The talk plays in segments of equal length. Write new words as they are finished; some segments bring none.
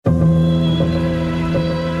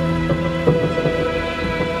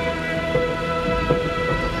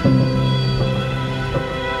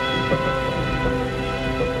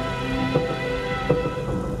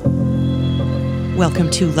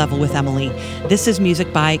Welcome to Level with Emily. This is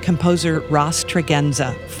music by composer Ross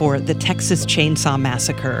Tregenza for the Texas Chainsaw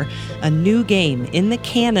Massacre, a new game in the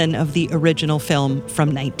canon of the original film from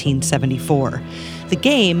 1974. The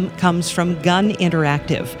game comes from Gun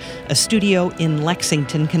Interactive, a studio in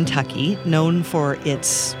Lexington, Kentucky, known for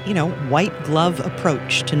its, white glove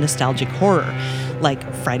approach to nostalgic horror, like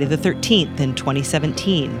Friday the 13th in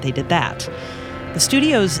 2017. They did that. The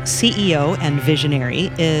studio's CEO and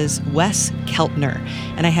visionary is Wes Keltner,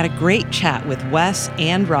 and I had a great chat with Wes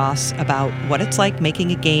and Ross about what it's like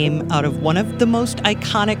making a game out of one of the most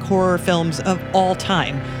iconic horror films of all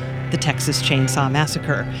time, the Texas Chainsaw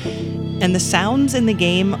Massacre. And the sounds in the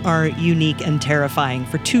game are unique and terrifying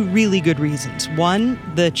for two really good reasons. One,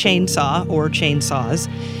 the chainsaw or chainsaws,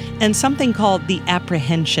 and something called the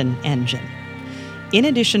apprehension engine. In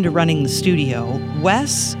addition to running the studio,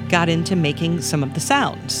 Wes got into making some of the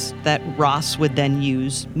sounds that Ross would then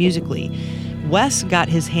use musically. Wes got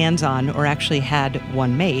his hands on, or actually had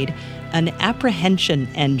one made, an apprehension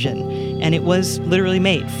engine, and it was literally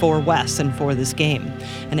made for Wes and for this game.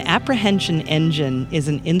 An apprehension engine is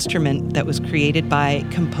an instrument that was created by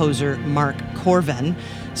composer Mark Corvin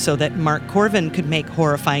so that Mark Corvin could make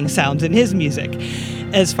horrifying sounds in his music.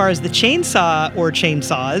 As far as the chainsaw or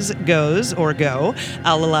chainsaws go,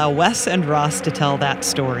 I'll allow Wes and Ross to tell that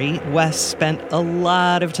story. Wes spent a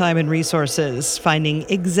lot of time and resources finding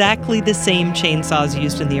exactly the same chainsaws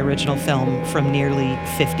used in the original film from nearly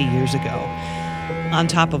 50 years ago. On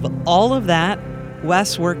top of all of that,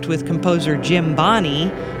 Wes worked with composer Jim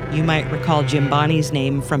Bonney. You might recall Jim Bonney's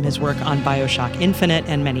name from his work on BioShock Infinite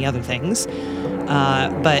and many other things.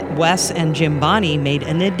 But Wes and Jim Bonney made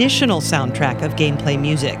an additional soundtrack of gameplay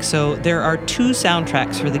music. So there are two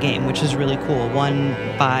soundtracks for the game, which is really cool. One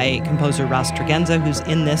by composer Ross Tregenza, who's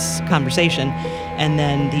in this conversation, and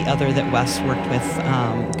then the other that Wes worked with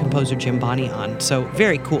composer Jim Bonney on. So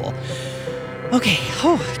very cool. Okay,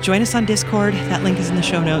 join us on Discord. That link is in the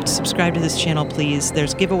show notes. Subscribe to this channel, please.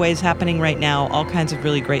 There's giveaways happening right now, all kinds of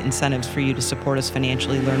really great incentives for you to support us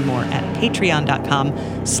financially. Learn more at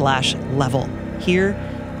patreon.com/level. Here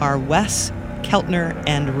are Wes Keltner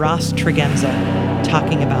and Ross Tregenza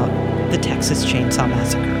talking about the Texas Chainsaw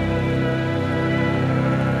Massacre.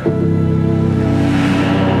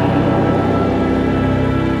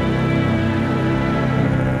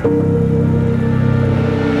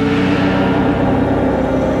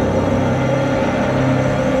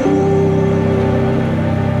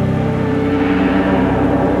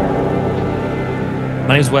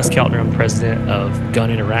 My name is Wes Keltner. I'm president of Gun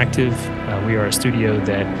Interactive. We are a studio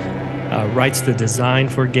that writes the design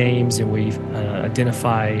for games, and we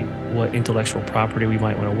identify what intellectual property we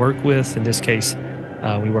might want to work with. In this case,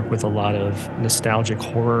 we work with a lot of nostalgic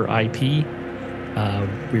horror IP.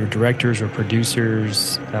 We're directors or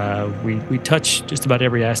producers. We touch just about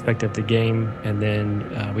every aspect of the game, and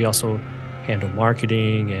then we also handle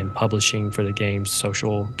marketing and publishing for the game's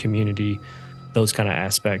social community, those kind of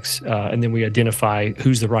aspects. And then we identify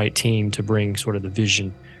who's the right team to bring sort of the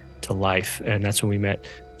vision to life. And that's when we met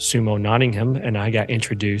Sumo Nottingham, and I got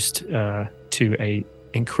introduced to a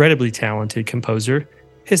incredibly talented composer.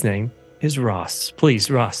 His name is Ross.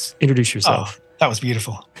 Please, Ross, introduce yourself. Oh, that was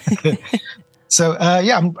beautiful. So,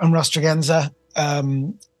 I'm Ross Tregenza.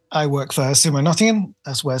 I work for Sumo Nottingham,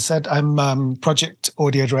 as Wes said. I'm project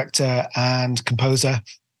audio director and composer,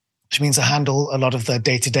 which means I handle a lot of the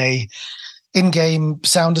day-to-day in-game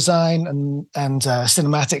sound design and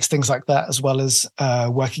cinematics, things like that, as well as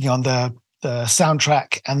working on the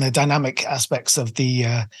soundtrack and the dynamic aspects of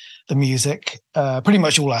the music, pretty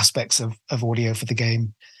much all aspects of audio for the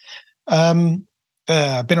game. Been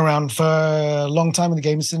around for a long time in the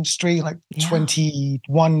games industry,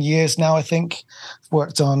 21 years now, I think.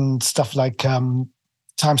 Worked on stuff like Time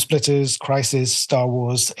Splitters, Crisis, Star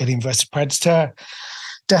Wars, Alien vs. Predator,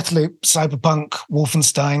 Deathloop, Cyberpunk,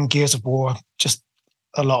 Wolfenstein, Gears of War, just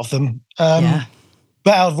a lot of them. But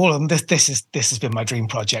out of all of them, this has been my dream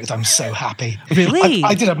project. I'm so happy. Really?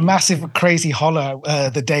 I did a massive, crazy holler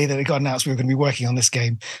the day that it got announced we were going to be working on this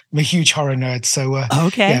game. I'm a huge horror nerd, so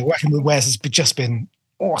working with Wes has just been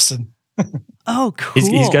awesome. Oh, cool.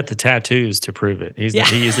 He's got the tattoos to prove it. He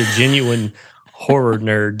is a genuine horror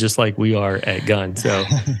nerd, just like we are at Gun. So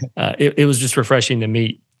it was just refreshing to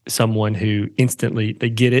meet someone who instantly, they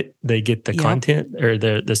get it, they get the content or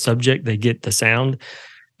the subject, they get the sound.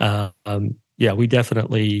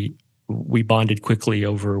 We bonded quickly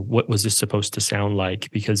over what was this supposed to sound like,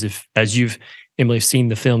 because as you've, Emily, seen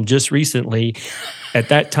the film just recently, at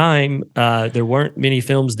that time, there weren't many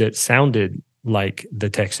films that sounded like the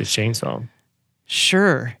Texas Chainsaw.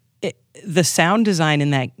 Sure. The sound design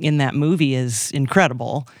in that movie is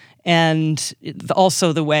incredible. and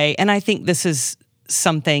also the way, and I think this is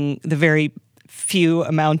something, the very few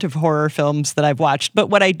amount of horror films that I've watched, but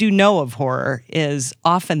what I do know of horror is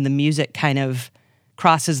often the music kind of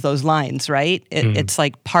crosses those lines, right? It's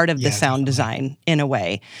like part of the sound design in a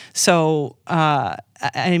way. So, I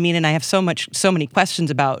mean, and I have so many questions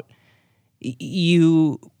about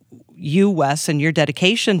you, Wes, and your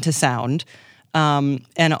dedication to sound,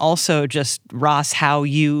 and also just Ross, how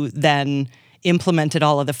you then implemented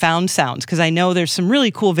all of the found sounds, because I know there's some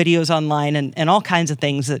really cool videos online and all kinds of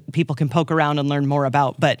things that people can poke around and learn more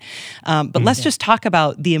about. But let's just talk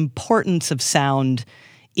about the importance of sound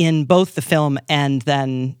in both the film and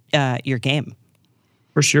then your game.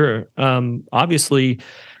 For sure. Obviously,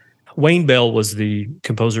 Wayne Bell was the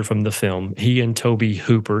composer from the film. He and Tobe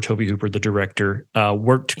Hooper, the director,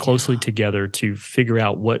 worked closely together to figure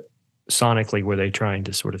out what sonically were they trying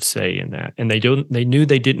to sort of say in that. And they knew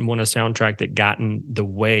they didn't want a soundtrack that got in the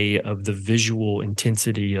way of the visual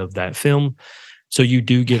intensity of that film. So you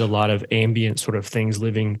do get a lot of ambient sort of things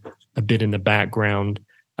living a bit in the background,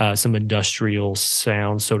 some industrial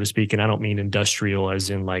sounds, so to speak. And I don't mean industrial as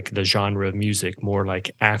in like the genre of music, more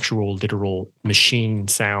like actual literal machine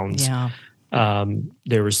sounds. Yeah.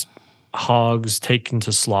 There was hogs taken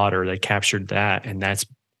to slaughter. They captured that, and that's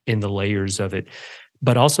in the layers of it.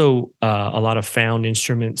 But also a lot of found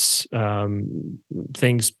instruments,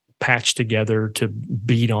 things patched together to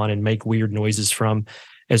beat on and make weird noises from,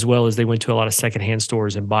 as well as they went to a lot of secondhand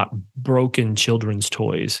stores and bought broken children's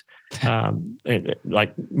toys, and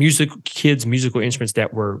like musical instruments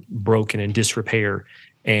that were broken and disrepair,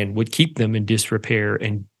 and would keep them in disrepair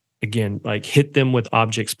and again, like hit them with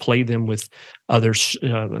objects, play them with other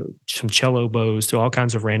some cello bows, to all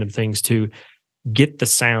kinds of random things to get the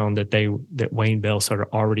sound that Wayne Bell sort of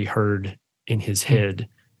already heard in his head,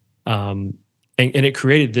 and it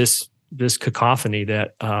created this cacophony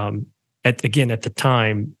that at the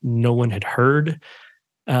time no one had heard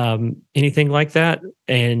anything like that,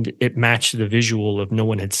 and it matched the visual of no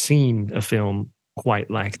one had seen a film quite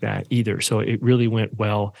like that either. So it really went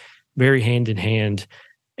well, very hand in hand,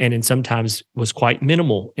 and then sometimes was quite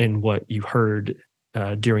minimal in what you heard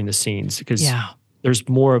during the scenes, because there's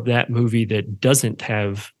more of that movie that doesn't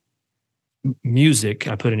have music.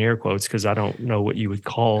 I put in air quotes because I don't know what you would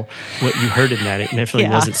call what you heard in that. It definitely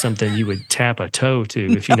wasn't something you would tap a toe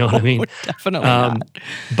to, if you know what I mean. Definitely not.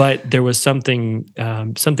 But there was something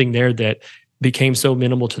there that became so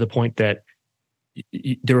minimal to the point that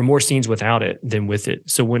there were more scenes without it than with it.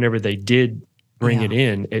 So whenever they did bring it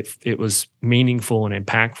in, it was meaningful and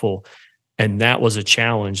impactful. And that was a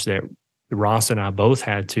challenge that Ross and I both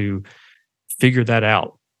had to figure that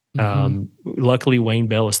out. Luckily, Wayne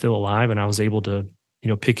Bell is still alive, and I was able to,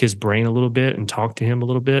 pick his brain a little bit and talk to him a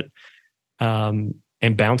little bit, and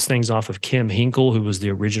bounce things off of Kim Hinkle, who was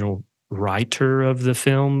the original writer of the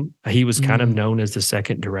film. He was kind of known as the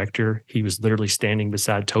second director. He was literally standing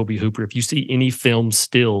beside Tobe Hooper. If you see any film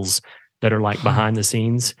stills that are like behind the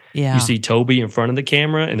scenes, you see Tobe in front of the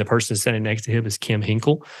camera, and the person standing next to him is Kim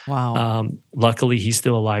Hinkle. Wow. Luckily, he's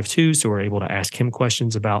still alive too, so we're able to ask him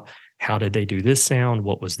questions about how did they do this sound?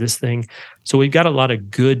 What was this thing? So we've got a lot of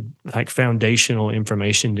good, like, foundational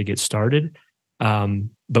information to get started,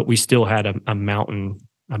 but we still had a mountain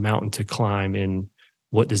to climb in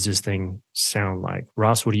what does this thing sound like.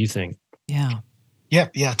 Ross, what do you think? Yeah,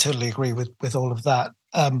 totally agree with all of that.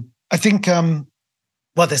 I think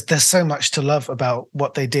there's so much to love about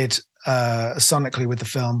what they did sonically with the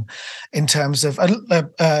film, in terms of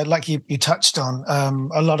like you touched on,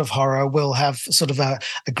 a lot of horror will have sort of a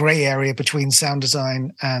gray area between sound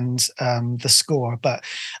design and the score, but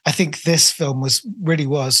I think this film was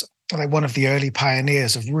like one of the early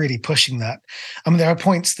pioneers of really pushing that. I mean, there are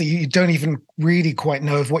points that you don't even really quite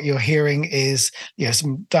know if what you're hearing is,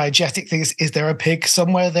 some diegetic things. Is there a pig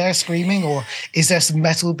somewhere there screaming, or is there some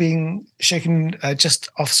metal being shaken just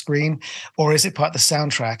off screen, or is it part of the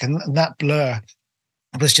soundtrack? And that blur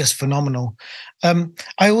was just phenomenal.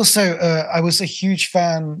 I also I was a huge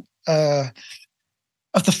fan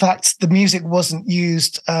of the fact the music wasn't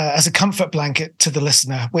used as a comfort blanket to the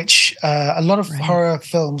listener, which a lot of horror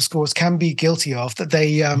film scores can be guilty of, that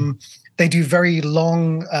they do very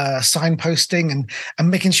long signposting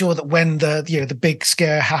and making sure that when the big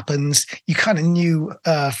scare happens, you kind of knew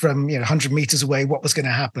from 100 meters away what was going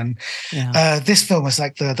to happen. This film is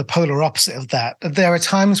like the polar opposite of that. There are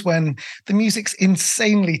times when the music's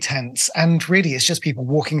insanely tense, and really it's just people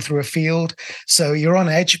walking through a field, so you're on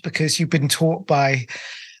edge because you've been taught by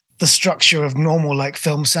the structure of normal like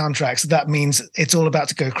film soundtracks that means it's all about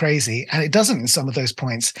to go crazy, and it doesn't in some of those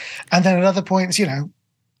points. And then at other points,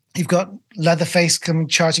 You've got Leatherface come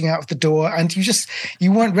charging out of the door, and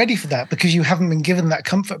you weren't ready for that because you haven't been given that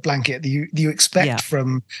comfort blanket that you expect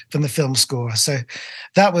from the film score. So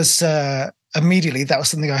that was immediately, that was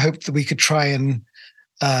something I hoped that we could try and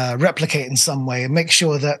replicate in some way and make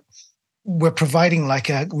sure that we're providing like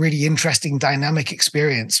a really interesting dynamic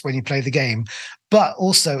experience when you play the game. But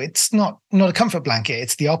also it's not a comfort blanket.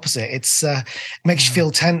 It's the opposite. It's makes you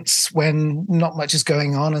feel tense when not much is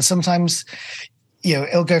going on. And sometimes,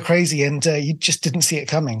 it'll go crazy and you just didn't see it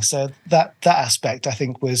coming. So that aspect I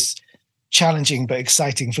think was challenging but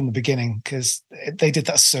exciting from the beginning, because they did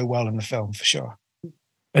that so well in the film for sure.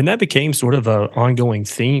 And that became sort of an ongoing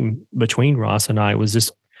theme between Ross and I, was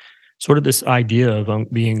this sort of this idea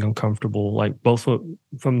of being uncomfortable, like both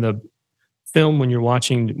from the film when you're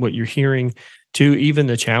watching what you're hearing to even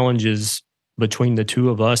the challenges between the two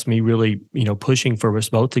of us, me really, pushing for us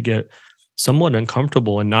both to get somewhat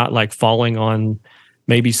uncomfortable and not like falling on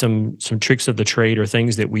maybe some tricks of the trade or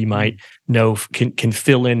things that we might know can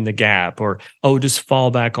fill in the gap, or, just fall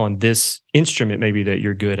back on this instrument maybe that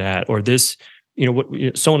you're good at, or this,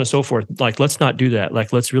 so on and so forth. Like, let's not do that.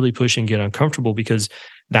 Like, let's really push and get uncomfortable, because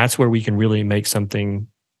that's where we can really make something,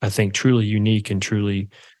 I think, truly unique and truly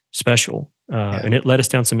special. And it led us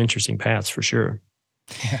down some interesting paths for sure.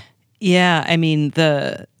 Yeah. I mean,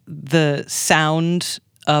 the sound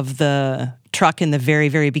of the truck in the very,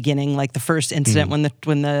 very beginning, like the first incident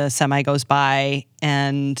when the semi goes by,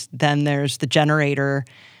 and then there's the generator,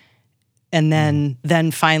 and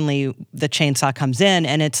then finally the chainsaw comes in,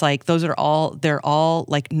 and it's like they're all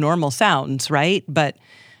like normal sounds, right? But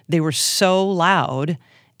they were so loud,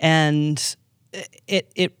 and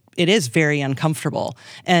it is very uncomfortable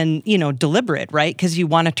and deliberate, right? Because you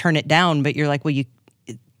want to turn it down, but you're like, well,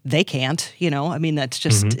 they can't. I mean, that's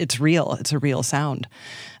just it's real. It's a real sound.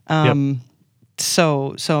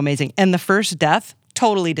 So amazing. And the first death,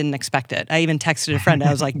 totally didn't expect it. I even texted a friend. I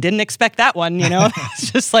was like, didn't expect that one,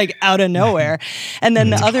 It's just like out of nowhere. And then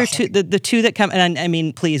the other two, the two that come, and I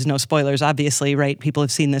mean, please, no spoilers, obviously, right? People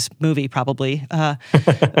have seen this movie probably a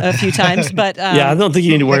few times, but... I don't think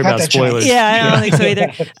you need to worry about spoilers. Yeah, I don't think so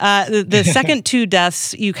either. The second two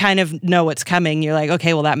deaths, you kind of know what's coming. You're like,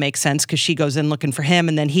 okay, well, that makes sense, because she goes in looking for him,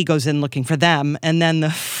 and then he goes in looking for them. And then the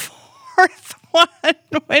fourth one,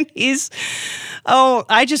 when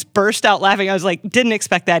I just burst out laughing. I was like, didn't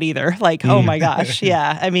expect that either. Like, oh my gosh.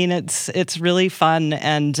 Yeah. I mean, it's really fun.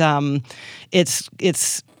 And it's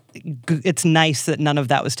nice that none of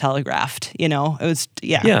that was telegraphed, It was,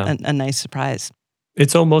 a nice surprise.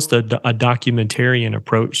 It's almost a documentarian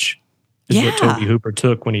approach is what Toby Hooper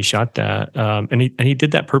took when he shot that. And he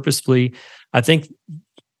did that purposefully. I think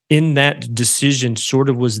in that decision sort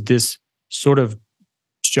of was this sort of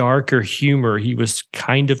darker humor he was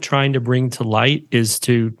kind of trying to bring to light,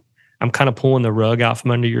 I'm kind of pulling the rug out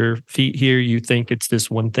from under your feet here. You think it's this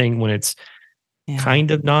one thing when it's kind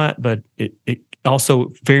of not, but it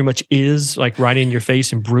also very much is, like right in your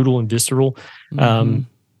face and brutal and visceral. So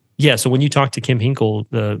when you talk to Kim Hinkle,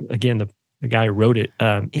 the guy who wrote it,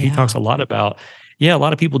 he talks a lot about, a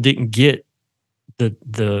lot of people didn't get that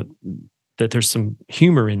there's some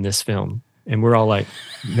humor in this film. And we're all like,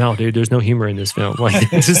 no, dude, there's no humor in this film. Like,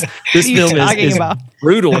 this film is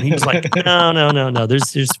brutal. And he was like, no.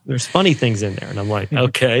 There's funny things in there. And I'm like,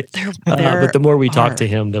 okay. But the more we talked to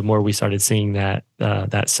him, the more we started seeing that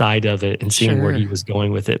side of it and seeing where he was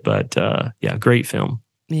going with it. But great film.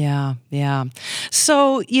 Yeah.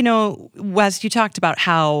 So, Wes, you talked about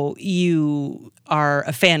how you are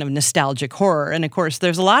a fan of nostalgic horror. And of course,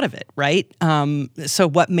 there's a lot of it, right? So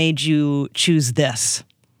what made you choose this?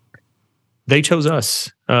 They chose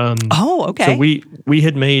us. Okay. So we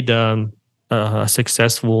had made a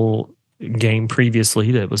successful game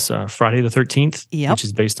previously that was Friday the 13th, which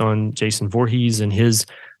is based on Jason Voorhees and his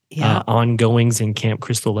ongoings in Camp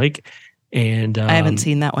Crystal Lake. And I haven't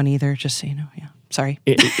seen that one either, just so you know. Yeah, sorry.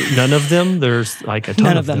 None of them. There's like a ton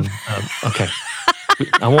None of them. Okay.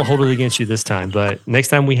 I won't hold it against you this time, but next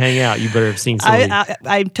time we hang out, you better have seen some.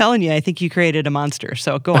 I'm telling you, I think you created a monster.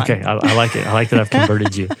 So go on. Okay, I like it. I like that I've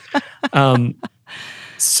converted you.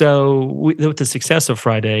 So with the success of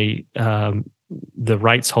Friday, the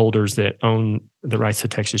rights holders that own the rights to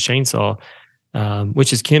Texas Chainsaw,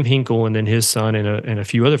 which is Kim Hinkle and then his son and a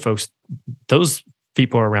few other folks, those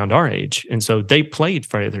people are around our age. And so they played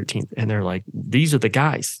Friday the 13th and they're like, these are the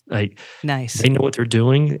guys. Like, nice. They know what they're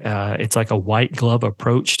doing. It's like a white glove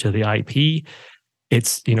approach to the IP.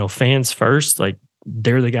 It's, fans first. Like,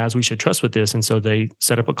 they're the guys we should trust with this. And so they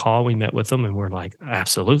set up a call. We met with them, and we're like,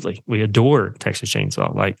 absolutely, we adore Texas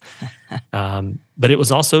Chainsaw. But it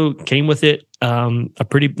was also came with it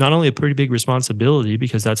not only a pretty big responsibility,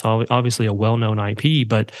 because that's obviously a well-known IP,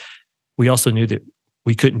 but we also knew that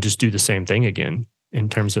we couldn't just do the same thing again in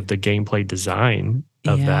terms of the gameplay design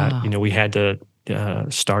of that. We had to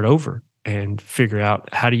start over and figure out,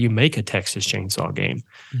 how do you make a Texas Chainsaw game?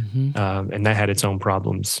 Mm-hmm. And that had its own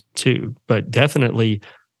problems too. But definitely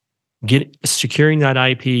securing that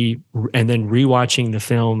IP and then rewatching the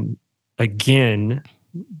film again,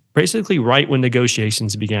 basically right when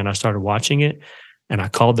negotiations began. I started watching it, and I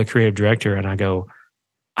called the creative director and I go,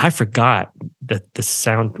 I forgot that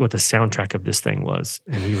what the soundtrack of this thing was.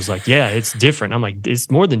 And he was like, yeah, it's different. I'm like, it's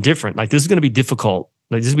more than different. Like, this is going to be difficult.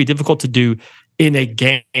 Like, this is going to be difficult to do in a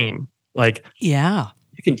game. Like, yeah,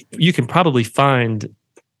 you can probably find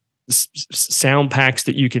sound packs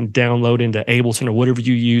that you can download into Ableton or whatever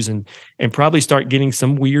you use, and probably start getting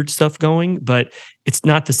some weird stuff going. But it's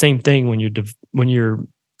not the same thing when you're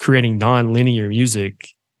creating non-linear music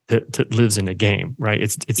that lives in a game, right?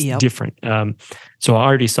 It's different. So I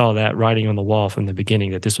already saw that writing on the wall from the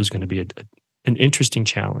beginning, that this was going to be an interesting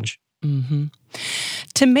challenge. Mm-hmm.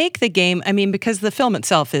 To make the game, I mean, because the film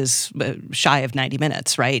itself is shy of 90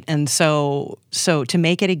 minutes, right? And so to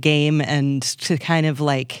make it a game and to kind of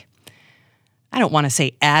like, I don't want to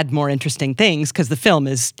say add more interesting things, because the film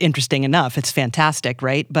is interesting enough. It's fantastic,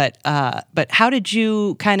 right? But how did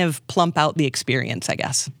you kind of plump out the experience, I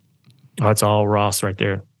guess? Oh, that's all Ross right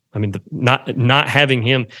there. I mean, not having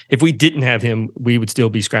him, if we didn't have him, we would still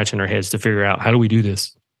be scratching our heads to figure out, how do we do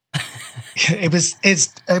this? It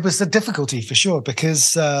was a difficulty for sure,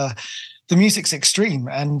 because the music's extreme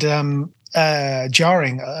and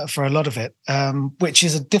jarring for a lot of it, which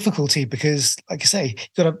is a difficulty because, like I say,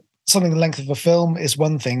 something the length of a film is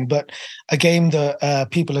one thing, but a game that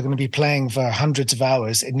people are going to be playing for hundreds of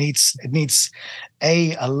hours, it needs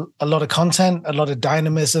a lot of content, a lot of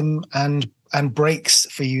dynamism, and breaks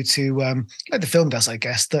for you to, like the film does, I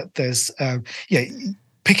guess, that there's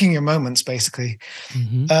picking your moments, basically.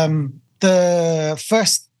 Mm-hmm. The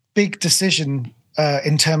first big decision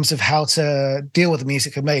in terms of how to deal with the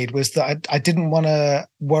music I made was that I didn't want to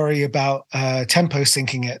worry about tempo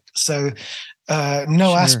syncing it. So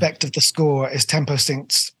no aspect of the score is tempo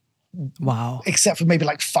synced. Wow. Except for maybe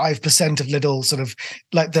like 5% of little sort of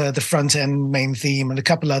like the front end main theme and a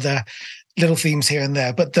couple other little themes here and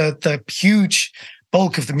there. But the huge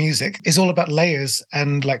bulk of the music is all about layers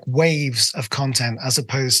and like waves of content, as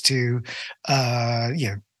opposed to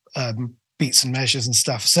beats and measures and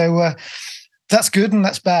stuff. So that's good and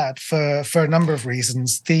that's bad for a number of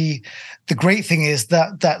reasons. The great thing is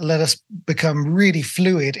that let us become really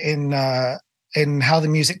fluid in how the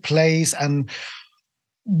music plays and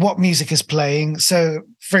what music is playing. So,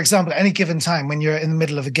 for example, at any given time when you're in the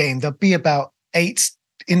middle of a game, there'll be about 8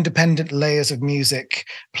 independent layers of music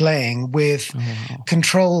playing with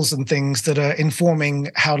controls and things that are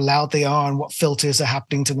informing how loud they are and what filters are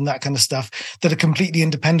happening to them, that kind of stuff, that are completely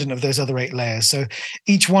independent of those other 8 layers. So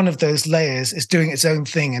each one of those layers is doing its own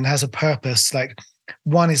thing and has a purpose. Like,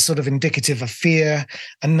 one is sort of indicative of fear,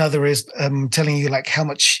 another is telling you like how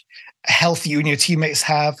much health you and your teammates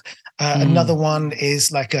have. Another one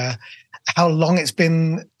is like how long it's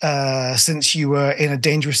been since you were in a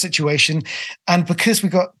dangerous situation. And because we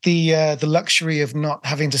got the luxury of not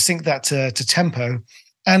having to sync that to tempo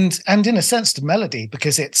and in a sense to melody,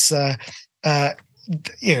 because it's the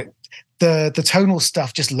tonal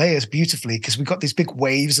stuff just layers beautifully, because we've got these big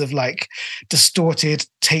waves of like distorted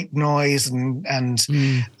tape noise and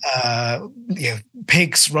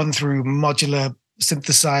pigs run through modular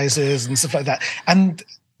synthesizers and stuff like that. And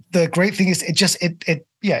the great thing is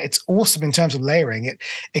it's awesome in terms of layering.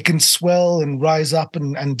 It can swell and rise up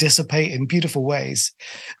and dissipate in beautiful ways.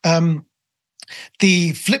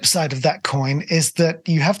 The flip side of that coin is that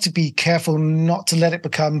you have to be careful not to let it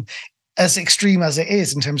become as extreme as it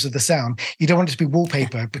is in terms of the sound. You don't want it to be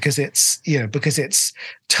wallpaper because it's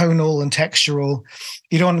tonal and textural.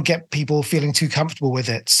 You don't want to get people feeling too comfortable with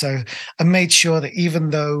it. So I made sure that even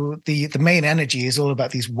though the main energy is all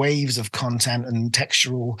about these waves of content and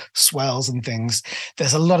textural swells and things,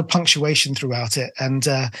 there's a lot of punctuation throughout it. And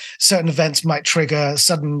certain events might trigger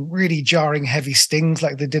sudden, really jarring, heavy stings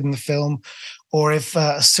like they did in the film. Or if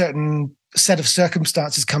a certain set of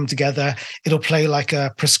circumstances come together, it'll play like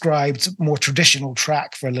a prescribed, more traditional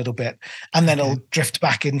track for a little bit, and then it'll drift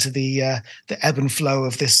back into the ebb and flow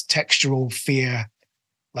of this textural fear,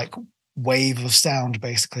 like wave of sound,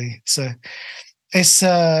 basically. So it's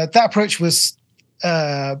that approach was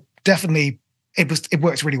definitely it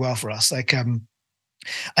worked really well for us. Like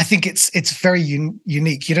I think it's very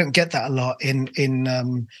unique. You don't get that a lot in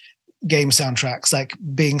game soundtracks, like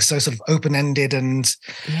being so sort of open-ended and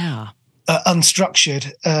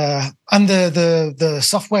unstructured. And the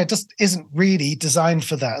software just isn't really designed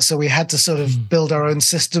for that. So we had to sort of build our own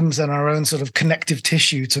systems and our own sort of connective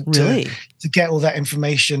tissue to get all that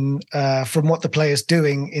information from what the player's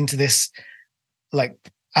doing into this like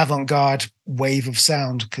avant-garde wave of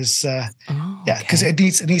sound, because it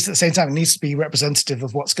needs at the same time, it needs to be representative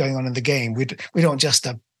of what's going on in the game. We don't want just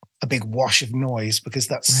a big wash of noise, because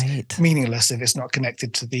that's meaningless if it's not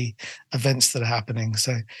connected to the events that are happening.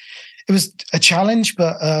 So it was a challenge,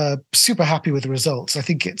 but super happy with the results. I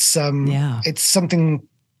think it's something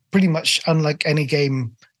pretty much unlike any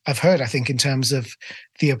game I've heard, I think, in terms of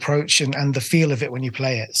the approach and the feel of it when you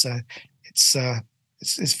play it. So it's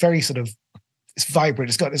very sort of, it's vibrant.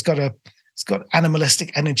 It's got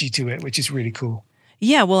animalistic energy to it, which is really cool.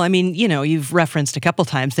 Yeah, well, I mean, you've referenced a couple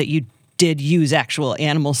times that you did use actual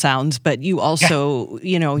animal sounds, but you also,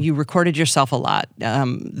 you recorded yourself a lot.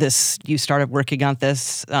 You started working on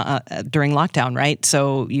this during lockdown, right?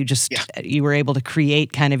 So you were able to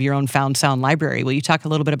create kind of your own found sound library. Will you talk a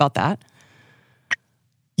little bit about that?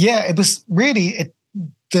 Yeah, it was really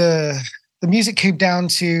the music came down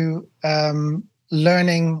to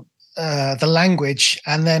learning the language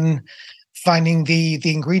and then finding the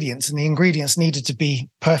ingredients, and the ingredients needed to be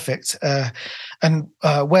perfect. And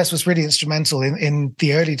Wes was really instrumental in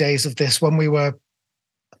the early days of this, when we were,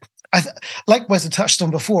 like Wes had touched on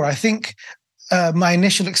before, I think my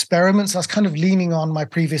initial experiments, I was kind of leaning on my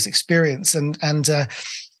previous experience, and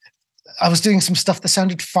I was doing some stuff that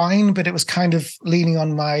sounded fine, but it was kind of leaning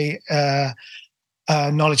on my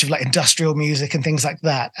knowledge of like industrial music and things like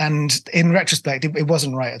that. And in retrospect, it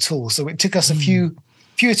wasn't right at all. So it took us a few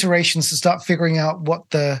iterations to start figuring out what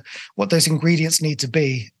those ingredients need to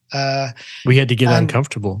be. We had to get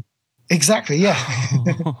uncomfortable. Exactly, yeah.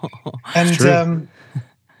 And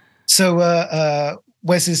so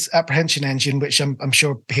Wes's apprehension engine, which I'm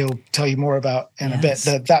sure he'll tell you more about in a bit,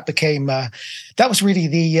 that became that was really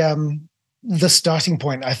the starting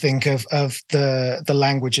point, I think, of the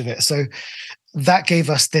language of it. So that gave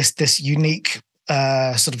us this unique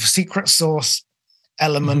sort of secret sauce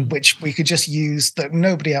element, which we could just use, that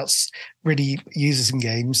nobody else really uses in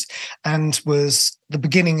games, and was the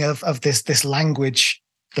beginning of this language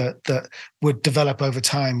that would develop over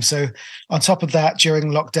time. So on top of that, during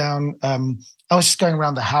lockdown, I was just going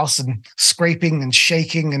around the house and scraping and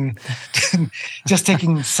shaking and just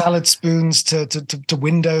taking salad spoons to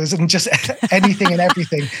windows and just anything and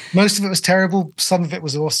everything. Most of it was terrible. Some of it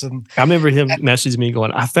was awesome. I remember him messaging me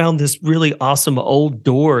going, I found this really awesome old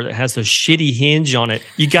door that has a shitty hinge on it.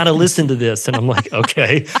 You got to listen to this. And I'm like,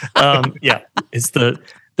 okay. It's the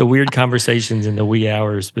weird conversations in the wee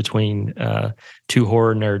hours between two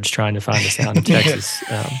horror nerds trying to find the sound of Texas.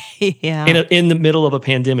 In the middle of a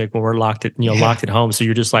pandemic, when we're locked at home, so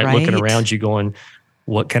you're just like looking around you, going,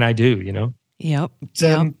 "What can I do?" Yep.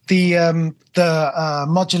 The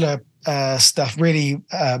modular stuff really.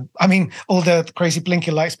 I mean, all the crazy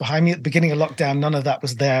blinking lights behind me at the beginning of lockdown, none of that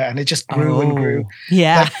was there, and it just grew and grew.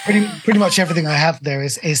 Yeah. Like pretty much everything I have there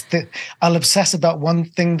is that I'll obsess about one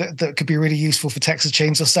thing that could be really useful for Texas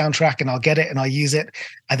Chainsaw soundtrack, and I'll get it and I'll use it,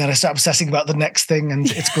 and then I start obsessing about the next thing, and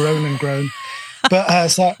it's grown and grown. But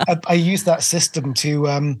so I use that system to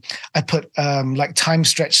I put like time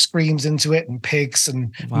stretch screams into it, and pigs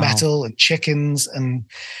and metal and chickens and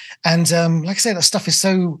like I say, that stuff is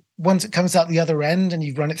so, once it comes out the other end and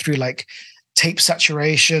you run it through like tape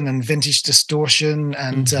saturation and vintage distortion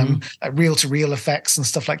and like reel to reel effects and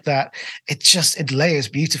stuff like that, it layers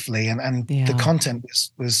beautifully, and the content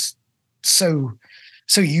was so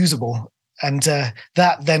usable, and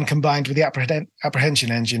that then combined with the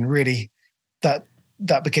apprehension engine, really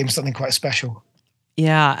that became something quite special.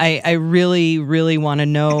 Yeah, I really, really want to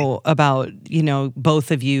know about,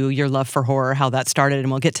 both of you, your love for horror, how that started, and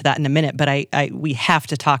we'll get to that in a minute. But we have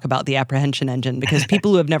to talk about the apprehension engine, because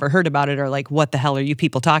people who have never heard about it are like, what the hell are you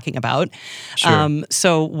people talking about? Sure.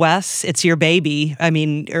 So Wes, it's your baby. I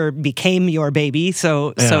mean, or became your baby.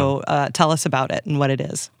 So tell us about it and what it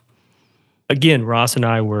is. Again, Ross and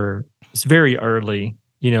I it's very early,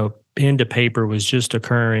 pen to paper was just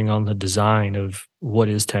occurring on the design of what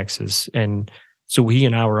is Texas. And so he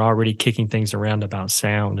and I were already kicking things around about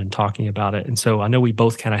sound and talking about it. And so I know we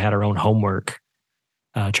both kind of had our own homework,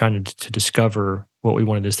 trying to discover what we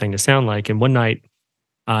wanted this thing to sound like. And one night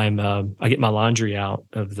I get my laundry out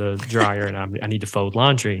of the dryer and I need to fold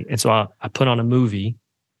laundry. And so I put on a movie,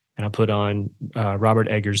 and I put on Robert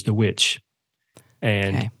Eggers' The Witch.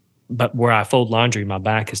 But where I fold laundry, my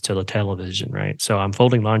back is to the television, right? So I'm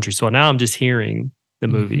folding laundry. So now I'm just hearing the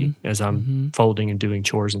movie as I'm folding and doing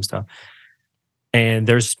chores and stuff. And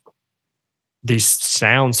there's this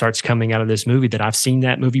sound starts coming out of this movie that I've seen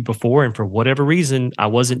that movie before, and for whatever reason, I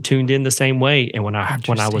wasn't tuned in the same way. And when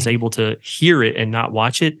I was able to hear it and not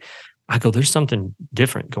watch it, I go, there's something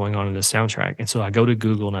different going on in the soundtrack. And so I go to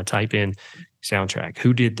Google and I type in soundtrack.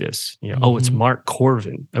 Who did this? Oh, it's Mark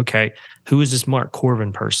Corvin. Okay. Who is this Mark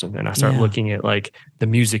Corvin person? And I start looking at like the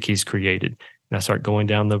music he's created. And I start going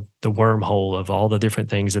down the wormhole of all the different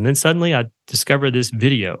things. And then suddenly I discover this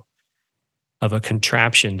video of a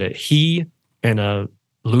contraption that he and a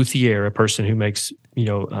luthier, a person who makes,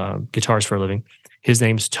 guitars for a living, his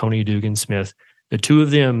name's Tony Dugan Smith. The two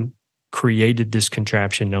of them created this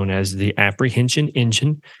contraption known as the Apprehension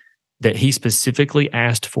Engine that he specifically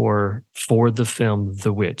asked for the film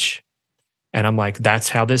The Witch. And I'm like, that's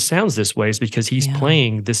how this sounds this way, is because he's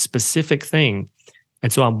playing this specific thing.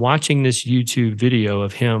 And so I'm watching this YouTube video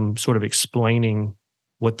of him sort of explaining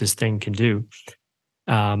what this thing can do.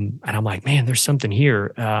 And I'm like, man, there's something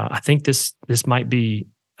here. I think this might be,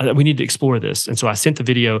 we need to explore this. And so I sent the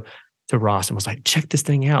video to Ross and was like, check this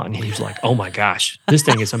thing out. And he was like, oh my gosh, this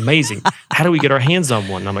thing is amazing. How do we get our hands on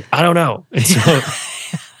one? And I'm like, I don't know. And so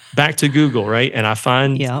back to Google, right? And I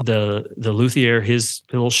find the luthier, his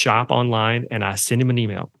little shop online, and I send him an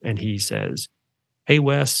email and he says, hey,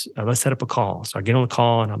 Wes, let's set up a call. So I get on the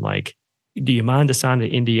call and I'm like, do you mind to sign the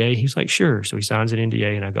NDA? He's like, sure. So he signs an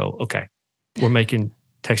NDA and I go, okay, we're making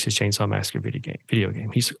Texas Chainsaw Massacre video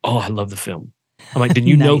game. He's like, oh, I love the film. I'm like, then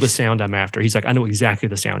you know the sound I'm after. He's like, I know exactly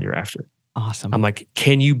the sound you're after. Awesome. I'm like,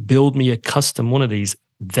 can you build me a custom one of these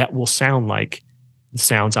that will sound like the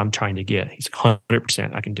sounds I'm trying to get? He's like,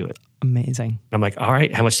 100%, I can do it. Amazing. I'm like, all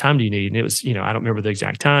right, how much time do you need? And it was, I don't remember the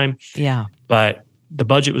exact time. Yeah. But the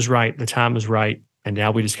budget was right. The time was right. And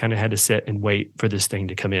now we just kind of had to sit and wait for this thing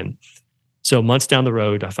to come in. So months down the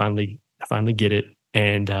road, I finally get it.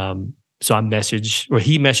 And so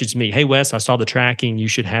he messaged me, hey, Wes, I saw the tracking. You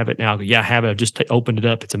should have it now. I go, yeah, I have it. I've just opened it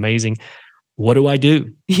up. It's amazing. What do I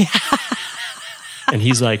do? Yeah. And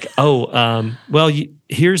he's like, oh, well,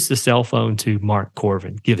 here's the cell phone to Mark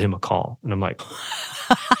Corvin. Give him a call. And I'm like,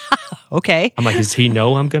 okay. I'm like, does he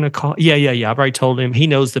know I'm going to call? Yeah. I've already told him. He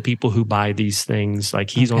knows the people who buy these things.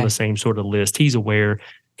 Like he's on the same sort of list. He's aware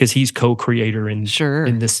because he's co-creator in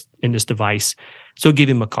this device. So give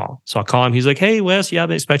him a call. So I call him. He's like, hey, Wes, I've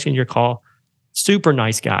been expecting your call. Super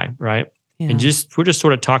nice guy, right? Yeah. And we're just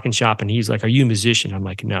sort of talking shop. And he's like, are you a musician? I'm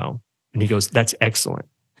like, no. And he goes, that's excellent.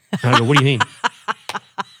 And I go, what do you mean?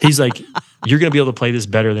 He's like, you're going to be able to play this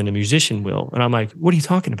better than a musician will. And I'm like, what are you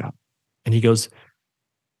talking about? And he goes,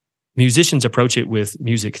 musicians approach it with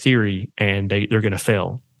music theory and they're going to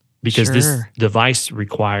fail because this device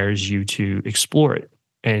requires you to explore it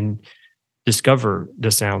and discover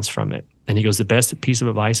the sounds from it. And he goes, the best piece of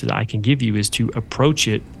advice that I can give you is to approach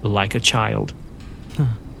it like a child. Huh.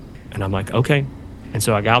 And I'm like, okay. And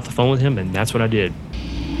so I got off the phone with him and that's what I did.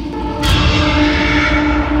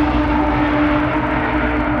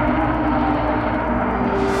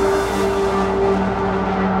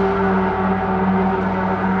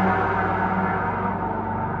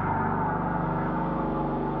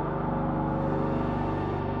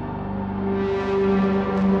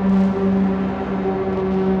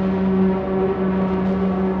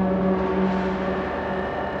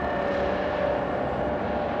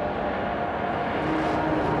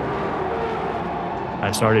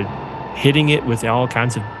 I started hitting it with all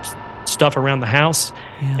kinds of stuff around the house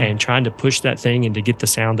and trying to push that thing and to get the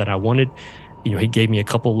sound that I wanted. He gave me a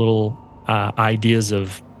couple little ideas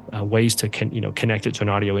of ways to connect it to an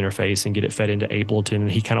audio interface and get it fed into Ableton.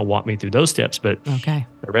 And he kind of walked me through those steps. But the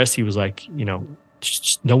rest, he was like, no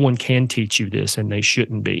one can teach you this and they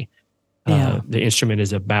shouldn't be. The instrument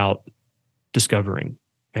is about discovering.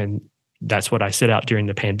 And that's what I set out during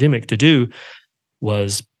the pandemic to do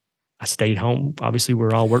was I stayed home. Obviously,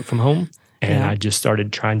 we're all work from home. And I just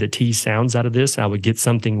started trying to tease sounds out of this. I would get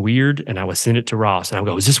something weird and I would send it to Ross. And I would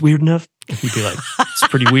go, is this weird enough? And he'd be like, it's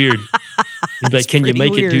pretty weird. He'd be like, can you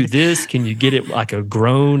make it do this? Can you get it like a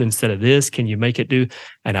groan instead of this? Can you make it do?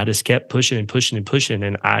 And I just kept pushing and pushing and pushing.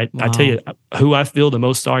 And I tell you, who I feel the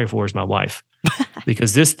most sorry for is my wife.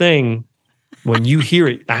 Because this thing, when you hear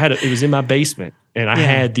it, it was in my basement. And I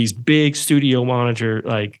had these big studio monitor,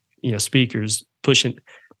 speakers pushing.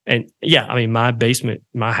 And my basement,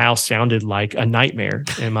 my house sounded like a nightmare.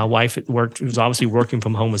 And my wife was obviously working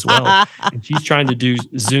from home as well. And she's trying to do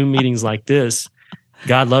Zoom meetings like this.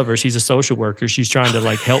 God love her. She's a social worker. She's trying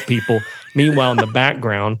to help people. Meanwhile, in the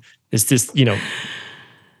background, it's just,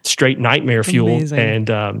 straight nightmare fuel. Amazing.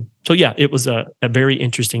 And it was a very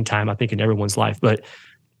interesting time, I think, in everyone's life. But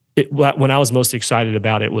when I was most excited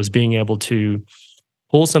about it was being able to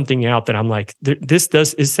pull something out that I'm like,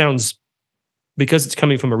 it sounds, because it's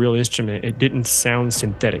coming from a real instrument, it didn't sound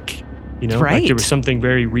synthetic. Right. Like there was something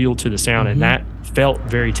very real to the sound, and that felt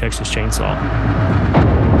very Texas Chainsaw.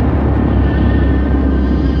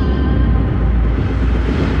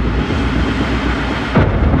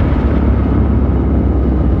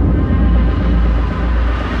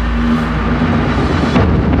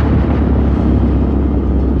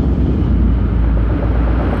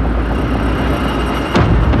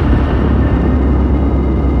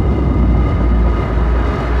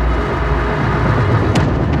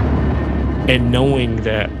 And knowing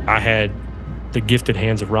that I had the gifted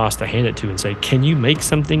hands of Ross to hand it to and say, can you make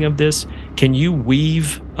something of this? Can you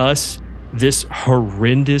weave us this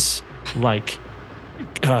horrendous, like,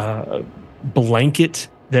 blanket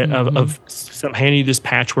that of some handing you this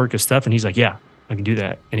patchwork of stuff? And he's like, yeah, I can do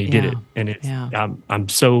that. And he did it. And it's, I'm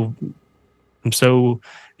so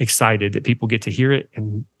excited that people get to hear it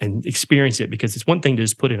and experience it, because it's one thing to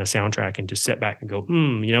just put in a soundtrack and just sit back and go,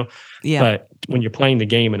 But when you're playing the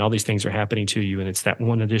game and all these things are happening to you, and it's that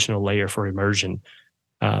one additional layer for immersion,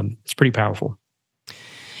 it's pretty powerful.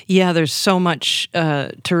 Yeah, there's so much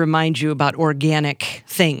to remind you about organic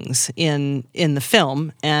things in the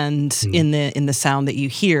film and in the sound that you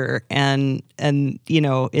hear, and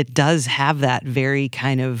it does have that very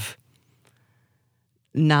kind of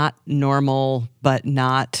not normal but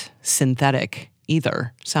not synthetic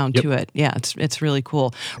either sound to it. Yeah, it's really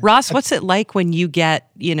cool. Ross, what's it like when you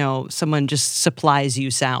get, someone just supplies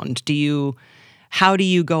you sound? How do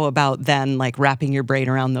you go about then, like, wrapping your brain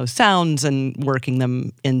around those sounds and working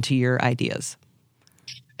them into your ideas?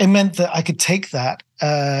 It meant that I could take that,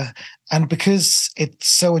 and because it's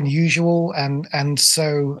so unusual and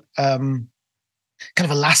so kind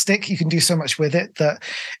of elastic, you can do so much with it, that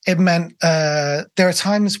it meant there are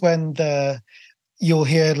times when you'll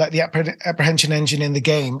hear like the apprehension engine in the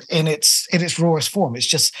game in its rawest form. It's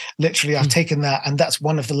just literally I've taken that and that's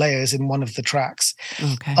one of the layers in one of the tracks.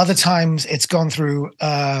 Okay. Other times it's gone through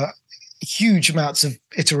huge amounts of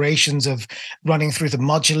iterations of running through the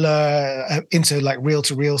modular into like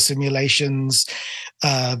reel-to-reel simulations,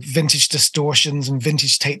 vintage distortions and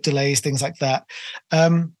vintage tape delays, things like that.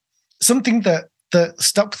 Something that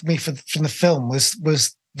stuck with me from the film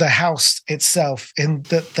was the house itself. In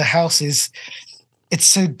that the house it's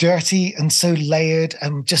so dirty and so layered,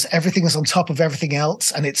 and just everything is on top of everything else,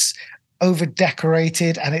 and it's over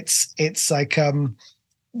decorated, and it's like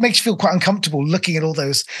makes you feel quite uncomfortable looking at all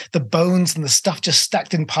the bones and the stuff just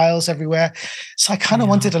stacked in piles everywhere. So I kind of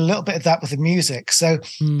wanted a little bit of that with the music. So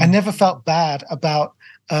I never felt bad about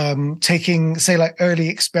taking, say, like early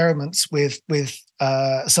experiments with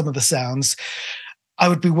some of the sounds. I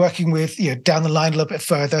would be working with, down the line a little bit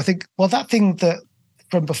further. I think, well, that thing that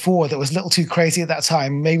from before that was a little too crazy at that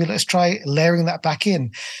time, maybe let's try layering that back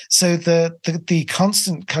in. So the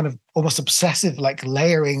constant kind of almost obsessive like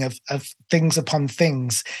layering of things upon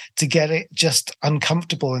things to get it just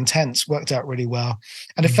uncomfortable and tense worked out really well.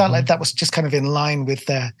 And it felt like that was just kind of in line with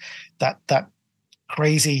that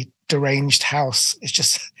crazy deranged house. It's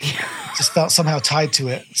just felt somehow tied to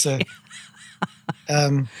it. So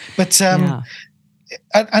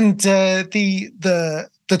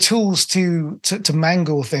the tools to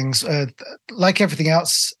mangle things, like everything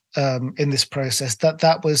else in this process,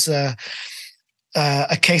 that was a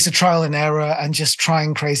case of trial and error and just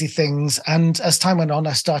trying crazy things. And as time went on,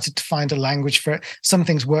 I started to find a language for it. Some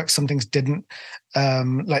things worked, some things didn't.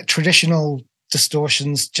 Like traditional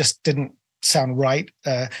distortions just didn't sound right.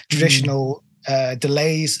 Traditional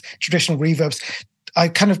delays, traditional reverbs. I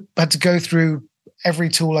kind of had to go through every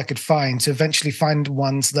tool I could find to eventually find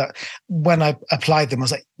ones that when I applied them, I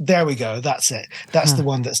was like, there we go. That's it. That's the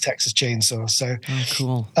one that's Texas Chainsaw. So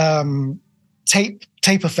cool. Tape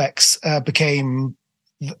effects became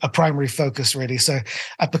a primary focus, really. So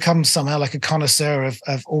I've become somehow like a connoisseur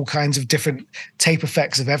of all kinds of different tape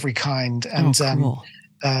effects of every kind. And cool.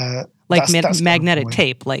 Like magnetic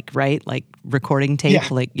tape, like, right? Like recording tape,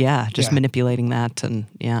 manipulating that. And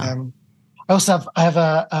I have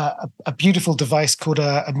a beautiful device called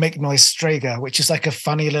a Make Noise Strager, which is like a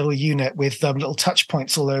funny little unit with little touch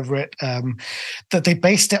points all over it. That they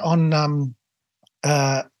based it on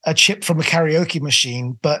a chip from a karaoke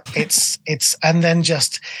machine, but it's and then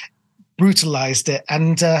just brutalized it,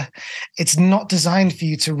 and it's not designed for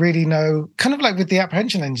you to really know. Kind of like with the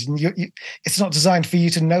apprehension engine, it's not designed for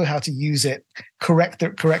you to know how to use it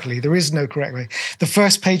correctly. There is no correct way. The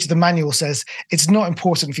first page of the manual says it's not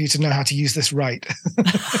important for you to know how to use this right,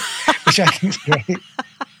 which I think is great.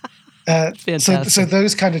 So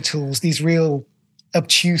those kind of tools, these real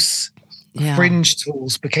obtuse fringe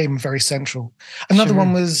tools became very central. Another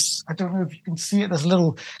one was, I don't know if you can see it, there's a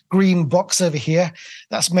little green box over here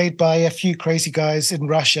that's made by a few crazy guys in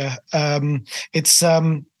Russia. It's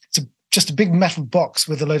just a big metal box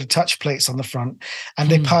with a load of touch plates on the front, and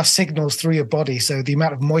they pass signals through your body. So the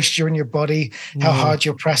amount of moisture in your body, how hard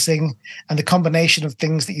you're pressing, and the combination of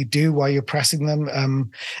things that you do while you're pressing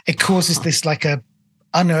them, it causes this like a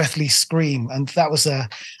unearthly scream. And that was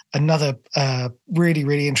another really,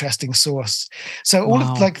 really interesting source. So all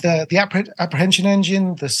of like the apprehension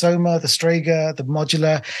engine, the Soma, the Strega, the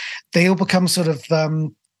modular, they all become sort of,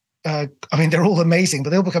 I mean, they're all amazing,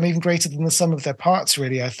 but they'll become even greater than the sum of their parts,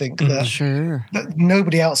 really. I think that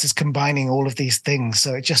nobody else is combining all of these things.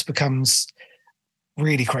 So it just becomes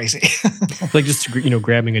really crazy. Like just,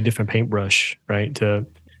 grabbing a different paintbrush, right?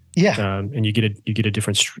 And you get a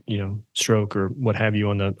different, stroke or what have you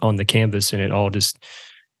on the canvas, and it all just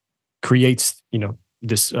creates,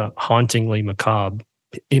 this hauntingly macabre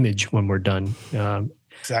image when we're done.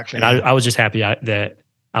 Exactly. And I was just happy that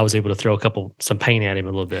I was able to throw some paint at him a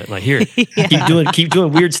little bit. Like, here, keep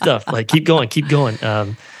doing weird stuff. Like, keep going.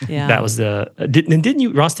 That was didn't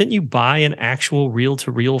you, Ross? Didn't you buy an actual reel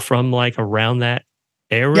to reel from like around that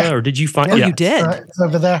era, or did you find? Oh, you did. It's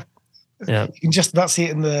over there. Yeah, you can just about see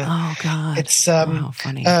it in the. Oh God, it's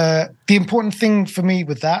funny. The important thing for me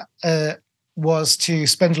with that was to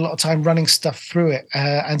spend a lot of time running stuff through it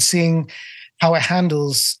and seeing how it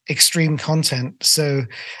handles extreme content. So.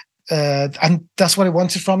 And that's what I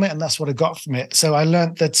wanted from it, and that's what I got from it. So I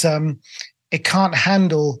learned that it can't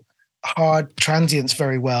handle hard transients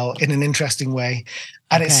very well in an interesting way,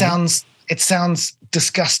 and it sounds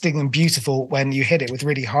disgusting and beautiful when you hit it with a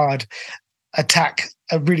really hard attack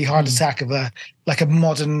of a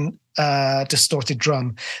modern distorted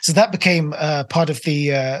drum. So that became part of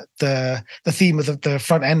the theme of the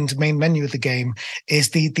front end main menu of the game, is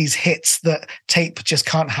these hits that tape just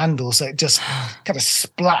can't handle. So it just kind of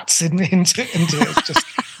splats into it, just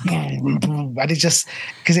and it just,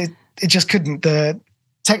 because it just couldn't,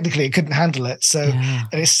 technically it couldn't handle it. So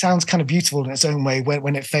and it sounds kind of beautiful in its own way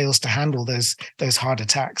when it fails to handle those hard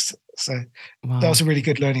attacks. So that was a really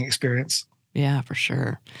good learning experience. Yeah, for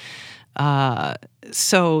sure.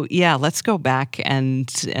 So let's go back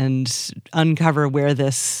and uncover where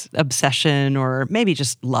this obsession or maybe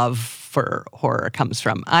just love for horror comes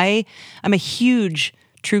from. I'm a huge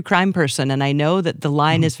true crime person, and I know that the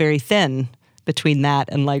line is very thin between that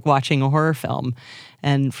and like watching a horror film.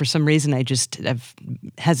 And for some reason, I've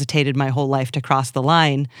hesitated my whole life to cross the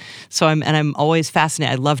line. So I'm always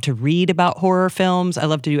fascinated. I love to read about horror films. I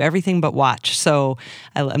love to do everything but watch. So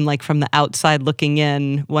I'm like from the outside looking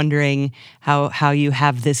in, wondering how you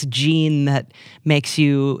have this gene that makes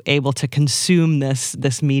you able to consume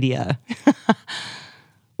this media.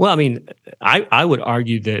 Well, I mean, I would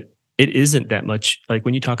argue that it isn't that much. Like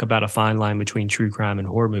when you talk about a fine line between true crime and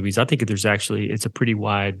horror movies, I think it's a pretty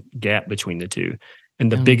wide gap between the two.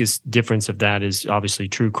 And the biggest difference of that is obviously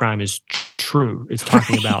true crime is true. It's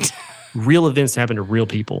talking about real events that happen to real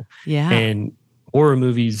people. Yeah. And horror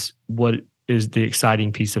movies, what is the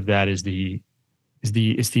exciting piece of that is it's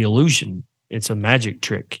the illusion. It's a magic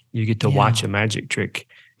trick. You get to watch a magic trick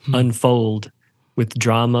unfold with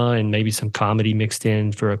drama and maybe some comedy mixed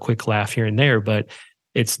in for a quick laugh here and there. But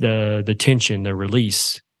it's the tension, the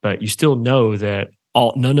release. But you still know that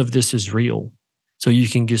none of this is real. So you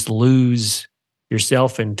can just lose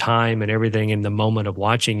yourself and time and everything in the moment of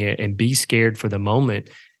watching it and be scared for the moment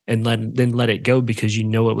and then let it go because you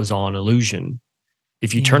know it was all an illusion.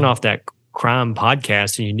 If you turn off that crime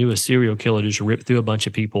podcast and you knew a serial killer just ripped through a bunch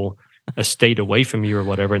of people a state away from you or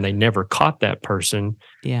whatever, and they never caught that person,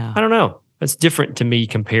 I don't know. That's different to me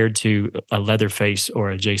compared to a Leatherface or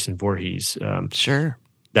a Jason Voorhees. Sure.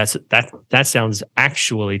 That sounds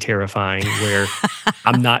actually terrifying. Where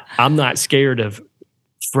I'm not scared of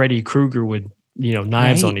Freddy Krueger with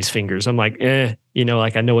knives on his fingers. I'm like,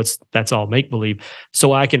 like I know that's all make believe,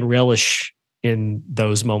 so I can relish in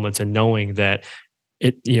those moments and knowing that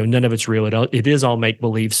none of it's real. It is all make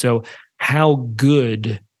believe. So how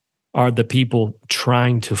good are the people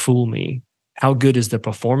trying to fool me? How good is the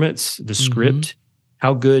performance, the script?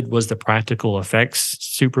 How good was the practical effects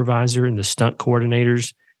supervisor and the stunt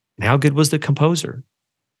coordinators? And how good was the composer?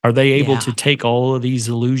 Are they able to take all of these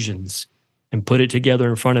illusions and put it together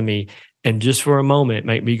in front of me and just for a moment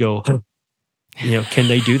make me go, can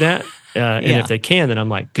they do that? And if they can, then I'm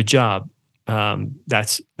like, good job.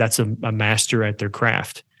 That's a master at their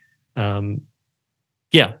craft. And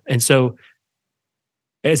so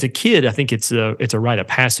as a kid, I think it's a rite of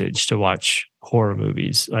passage to watch horror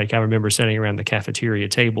movies. Like I remember sitting around the cafeteria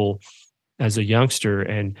table as a youngster,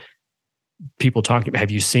 and people talking,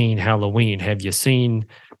 have you seen Halloween? Have you seen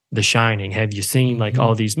The Shining? Have you seen like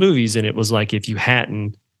all these movies? And it was like, if you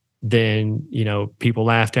hadn't, then, people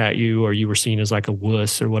laughed at you or you were seen as like a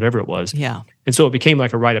wuss or whatever it was. Yeah. And so it became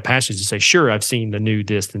like a rite of passage to say, sure, I've seen the new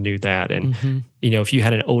this, the new that. And, if you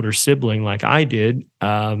had an older sibling like I did,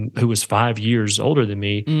 who was 5 years older than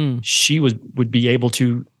me, she would be able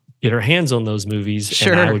to get her hands on those movies,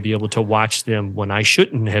 Sure. and I would be able to watch them when I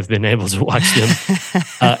shouldn't have been able to watch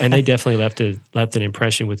them. And they definitely left an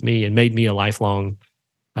impression with me and made me a lifelong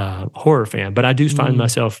horror fan. But I do find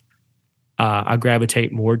myself, I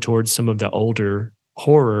gravitate more towards some of the older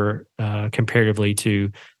horror comparatively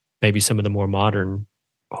to maybe some of the more modern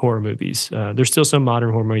horror movies. There's still some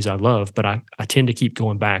modern horror movies I love, but I tend to keep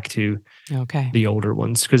going back to the older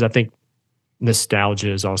ones because I think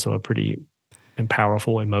nostalgia is also a pretty and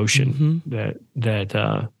powerful emotion that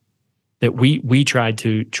we tried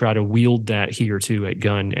to wield that here too at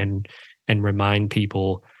Gun and remind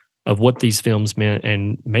people of what these films meant,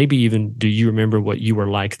 and maybe even, do you remember what you were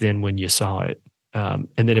like then when you saw it? And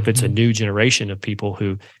then if it's a new generation of people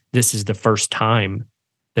who this is the first time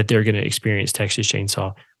that they're going to experience Texas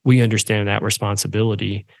Chainsaw, we understand that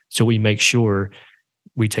responsibility. So we make sure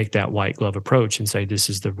we take that white glove approach and say, this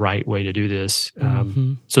is the right way to do this.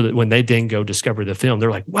 So that when they then go discover the film,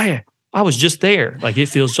 they're like, wow, I was just there. Like, it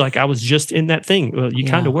feels like I was just in that thing. Well, you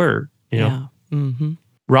kind of were, Yeah.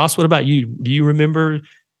 Ross, what about you? Do you remember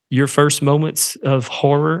your first moments of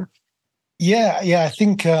horror? Yeah. I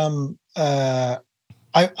think I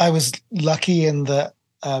was lucky in that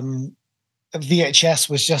VHS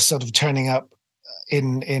was just sort of turning up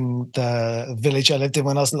in the village I lived in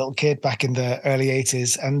when I was a little kid back in the early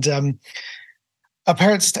 80s. And our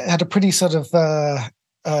parents had a pretty sort of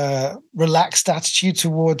relaxed attitude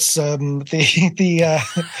towards the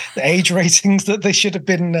age ratings that they should have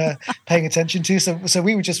been paying attention to. So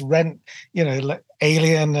we would just rent, like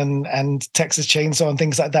Alien and Texas Chainsaw and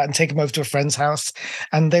things like that, and take them over to a friend's house,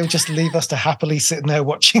 and they would just leave us to happily sitting there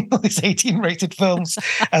watching all these 18-rated films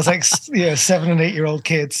as 7 and 8 year old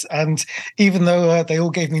kids. And even though they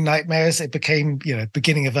all gave me nightmares, it became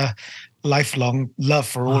beginning of a lifelong love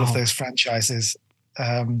for all of those franchises.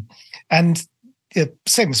 And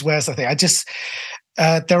same as Wes, I think. I just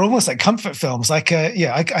they're almost like comfort films. Like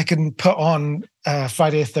I can put on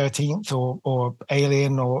Friday the 13th or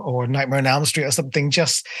Alien or Nightmare on Elm Street or something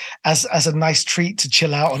just as a nice treat to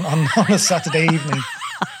chill out on a Saturday evening.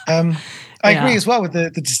 I agree as well with the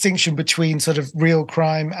distinction between sort of real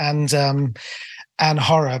crime and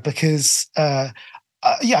horror, because I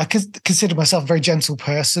consider myself a very gentle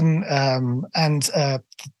person, and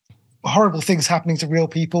horrible things happening to real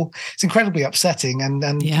people, it's incredibly upsetting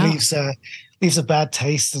and leaves a bad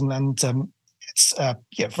taste, and it's a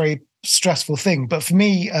very stressful thing. But for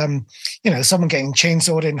me, someone getting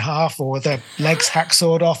chainsawed in half or their legs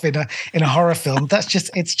hacksawed off in a horror film,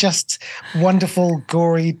 it's just wonderful,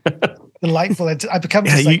 gory, delightful. I become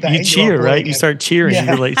just like that. You cheer, right? You start cheering. Yeah.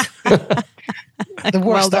 You're like the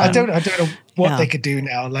worst. I don't know what they could do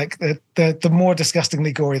now. Like the more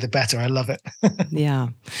disgustingly gory, the better. I love it. Yeah.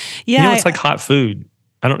 It's like hot food.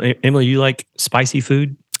 I don't. Emily, you like spicy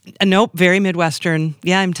food? Nope, very Midwestern.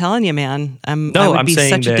 Yeah, I'm telling you, man. I'm be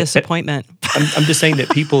such a disappointment. I'm just saying that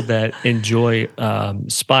people that enjoy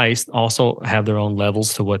spice also have their own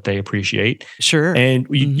levels to what they appreciate. Sure. And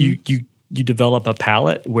you develop a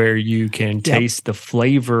palate where you can taste the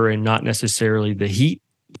flavor and not necessarily the heat.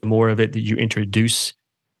 The more of it that you introduce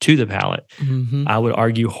to the palate. I would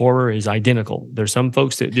argue horror is identical. There's some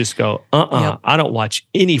folks that just go, I don't watch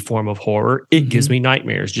any form of horror. It gives me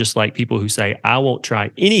nightmares. Just like people who say, I won't try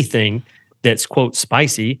anything that's, quote,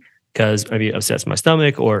 spicy because maybe it upsets my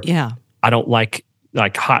stomach, or I don't like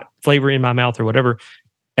hot flavor in my mouth or whatever.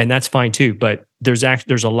 And that's fine too. But there's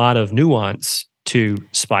a lot of nuance to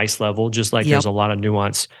spice level, just like there's a lot of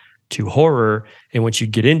nuance to horror. And once you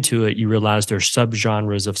get into it, you realize there's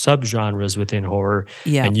subgenres of subgenres within horror.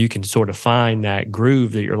 Yeah. And you can sort of find that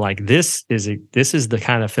groove that you're like, this is the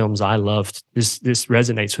kind of films I love. This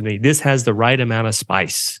resonates with me. This has the right amount of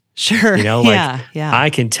spice. Sure. I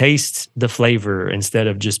can taste the flavor instead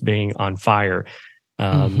of just being on fire.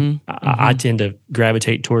 I tend to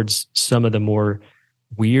gravitate towards some of the more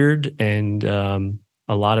weird and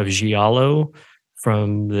a lot of giallo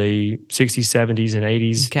from the 60s, 70s, and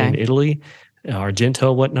 80s in Italy,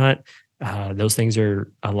 Argento, whatnot. Those things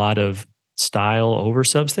are a lot of style over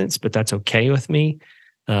substance, but that's okay with me.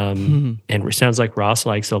 And it sounds like Ross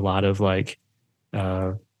likes a lot of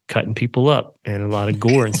cutting people up and a lot of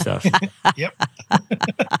gore and stuff. Yep.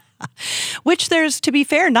 Which there's, to be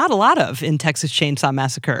fair, not a lot of in Texas Chainsaw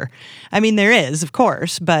Massacre. I mean, there is, of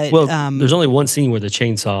course, but... Well, there's only one scene where the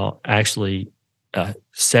chainsaw actually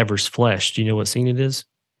severs flesh. Do you know what scene it is?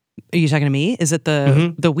 Are you talking to me? Is it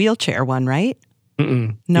the wheelchair one, right?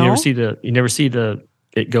 Mm-mm. No? You never see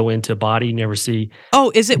it go into body. You never see...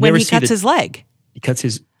 Oh, is it when he cuts his leg? He cuts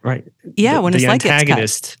his... Right. Yeah, when his leg gets cut. The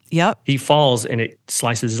antagonist, he falls and it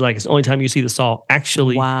slices his leg. It's the only time you see the saw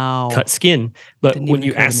actually cut skin. But when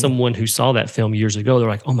you ask someone who saw that film years ago, they're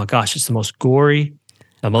like, oh my gosh, it's the most gory,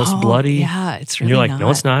 the most bloody. Yeah, it's really and you're like, not. no,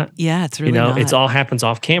 it's not. Yeah, it's really not. It all happens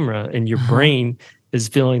off camera and your brain is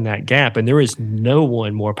filling that gap. And there is no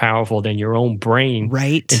one more powerful than your own brain,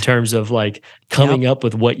 right? In terms of like coming up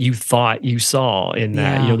with what you thought you saw in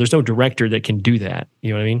that. Yeah. There's no director that can do that. You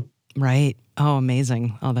know what I mean? Right. Oh,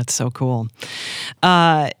 amazing. Oh, that's so cool.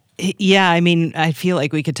 Yeah, I mean, I feel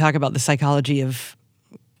like we could talk about the psychology of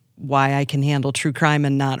why I can handle true crime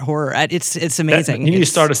and not horror. It's amazing. You need to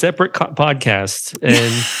start a separate podcast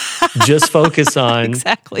and just focus on...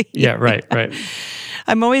 Exactly. Yeah, right.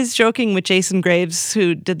 I'm always joking with Jason Graves,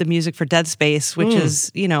 who did the music for Dead Space, which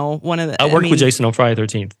is, one of the... I worked with Jason on Friday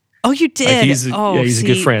 13th. Oh, you did? Like he's a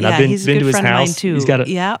good friend. I've been to his house. Too. He's got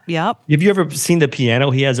Yep. Have you ever seen the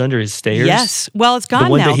piano he has under his stairs? Yes. Well, it's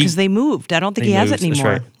gone now because they moved. I don't think he has it anymore.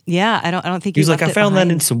 Right. Yeah, I don't think he's like, I found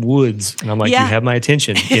that in some woods, and I'm like, you have my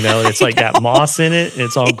attention. It's like got moss in it, and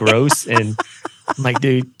it's all gross. And I'm like,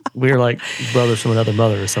 dude, we're like brothers from another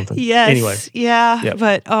mother or something. Yes. Anyway. Yeah. Yep.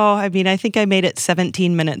 But I think I made it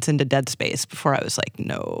 17 minutes into Dead Space before I was like,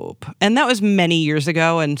 nope. And that was many years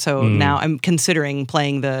ago. And so now I'm considering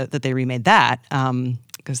playing that they remade that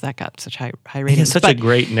because that got such high ratings. He has such a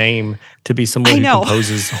great name to be someone who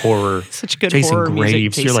composes horror. Such good Jason horror Graves.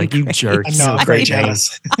 music. You're like, you jerk. I know, I'm very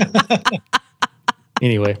jealous.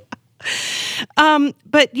 Anyway.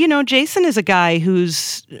 But Jason is a guy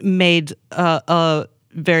who's made a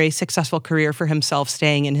very successful career for himself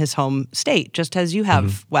staying in his home state, just as you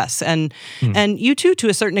have, Wes. And you too, to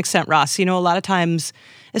a certain extent, Ross. A lot of times,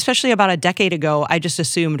 especially about a decade ago, I just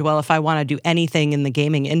assumed, well, if I want to do anything in the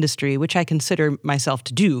gaming industry, which I consider myself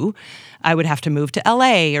to do, I would have to move to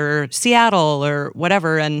LA or Seattle or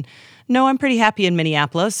whatever. And no, I'm pretty happy in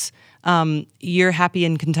Minneapolis. You're happy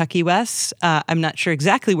in Kentucky, Wes. I'm not sure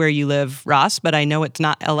exactly where you live, Ross, but I know it's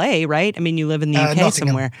not LA, right? I mean, you live in the UK Nottingham.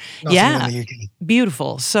 somewhere. Nottingham in the UK.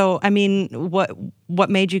 Beautiful. So, I mean, what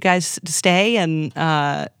made you guys stay and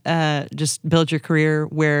just build your career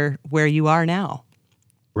where you are now?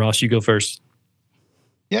 Ross, you go first.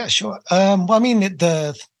 Yeah, sure. Well, I mean,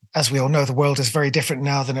 as we all know, the world is very different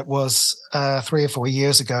now than it was 3 or 4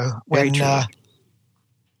 years ago. Very true.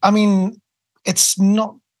 I mean, it's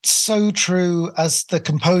not so true as the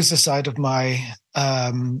composer side of my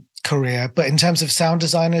career, but in terms of sound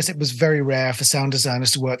designers, it was very rare for sound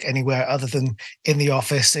designers to work anywhere other than in the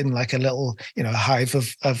office, in like a little hive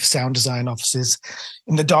of sound design offices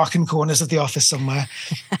in the darkened corners of the office somewhere.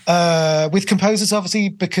 With composers, obviously,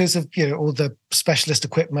 because of all the specialist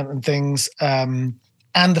equipment and things, and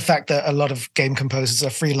the fact that a lot of game composers are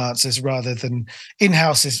freelancers rather than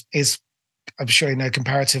in-house is I'm sure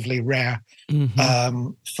comparatively rare.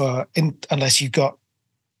 Unless you've got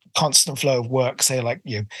constant flow of work, say like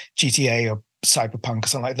GTA or Cyberpunk or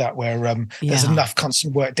something like that, where there's enough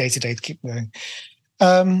constant work day to day to keep going.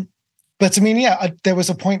 But I mean, there was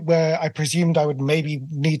a point where I presumed I would maybe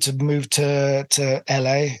need to move to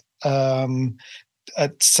LA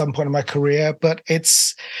at some point in my career, but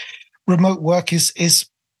it's remote work is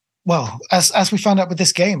well, as we found out with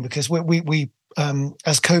this game, because we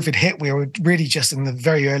as COVID hit, we were really just in the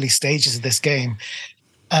very early stages of this game.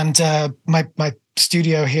 And my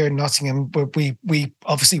studio here in Nottingham, we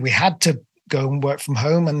obviously had to go and work from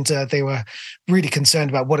home, and they were really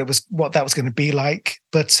concerned about what that was going to be like.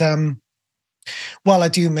 But while I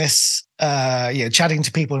do miss chatting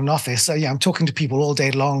to people in office, I'm talking to people all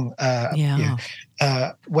day long.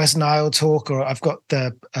 Wes and I'll talk, or I've got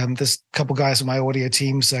there's a couple guys on my audio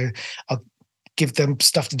team, so I'll give them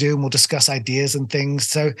stuff to do and we'll discuss ideas and things.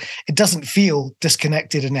 So it doesn't feel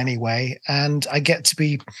disconnected in any way. And I get to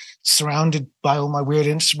be surrounded by all my weird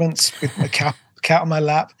instruments with my cat on my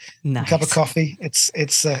lap, nice. A cup of coffee. It's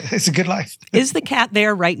a good life. Is the cat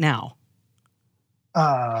there right now?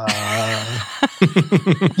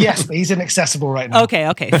 Yes, but he's inaccessible right now. Okay.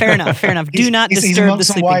 Fair enough. Do not disturb he's amongst the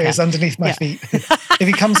some sleeping wires cat. underneath my feet. If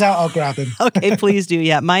he comes out, I'll grab him. Okay, please do.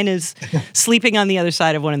 Yeah, mine is sleeping on the other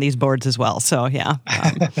side of one of these boards as well. So yeah.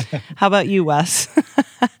 How about you, Wes?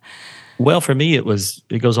 Well, for me, it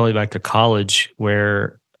goes all the way back to college,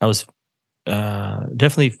 where I was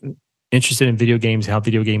definitely interested in video games, how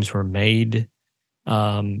video games were made.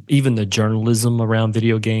 even the journalism around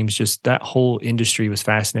video games, just that whole industry was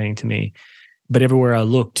fascinating to me. But everywhere I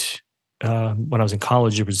looked when I was in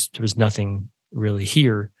college, there was nothing really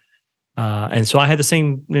here. And so I had the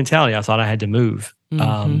same mentality. I thought I had to move.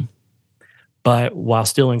 Mm-hmm. But while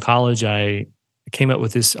still in college, I came up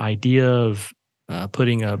with this idea of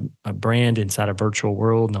putting a brand inside a virtual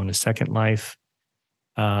world known as Second Life.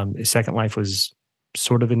 Second Life was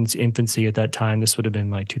sort of in its infancy at that time. This would have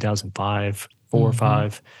been like 2005, 4 or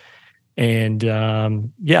 5. And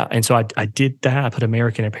and so I did that. I put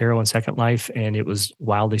American Apparel in Second Life, and it was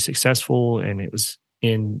wildly successful. And it was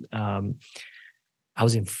in, I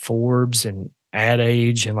was in Forbes and Ad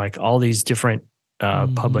Age and like all these different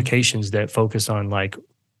publications that focus on like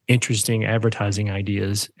interesting advertising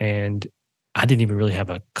ideas. And I didn't even really have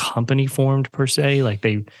a company formed per se. Like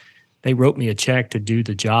they wrote me a check to do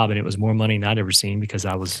the job, and it was more money than I'd ever seen because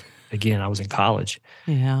I was in college.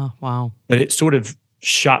 Yeah. Wow. But it sort of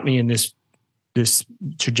shot me in this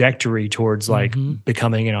trajectory towards like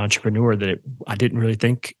becoming an entrepreneur that I didn't really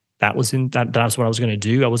think that was what I was going to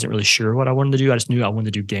do. I wasn't really sure what I wanted to do. I just knew I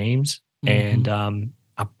wanted to do games. And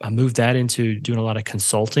I moved that into doing a lot of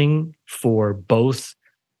consulting for both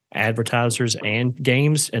advertisers and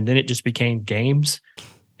games. And then it just became games.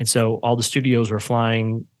 And so all the studios were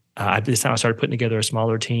flying. This time I started putting together a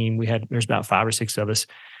smaller team. There's about 5 or 6 of us.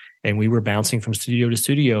 And we were bouncing from studio to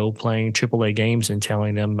studio, playing AAA games and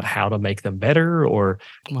telling them how to make them better, or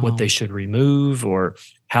what they should remove, or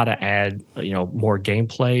how to add, more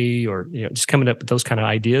gameplay, or just coming up with those kind of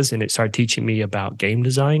ideas. And it started teaching me about game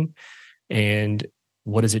design and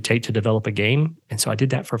what does it take to develop a game. And so I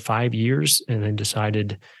did that for 5 years, and then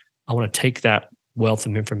decided I want to take that wealth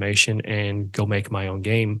of information and go make my own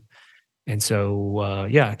game. And so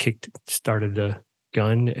I started the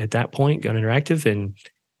Gun at that point, Gun Interactive, and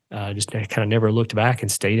just kind of never looked back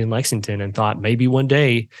and stayed in Lexington and thought maybe one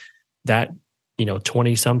day that,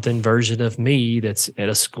 20-something version of me that's at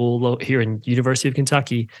a school here in University of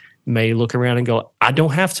Kentucky may look around and go, I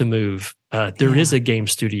don't have to move. There is a game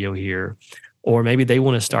studio here. Or maybe they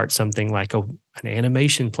want to start something like an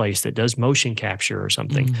animation place that does motion capture or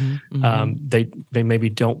something. They maybe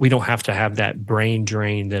we don't have to have that brain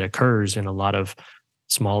drain that occurs in a lot of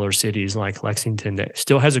smaller cities like Lexington that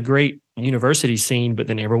still has a great university scene, but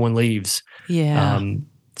then everyone leaves. Yeah.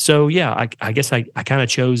 I guess I kind of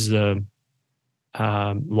chose the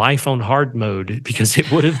life on hard mode because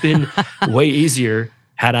it would have been way easier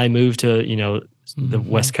had I moved to, the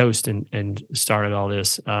West Coast and started all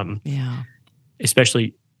this.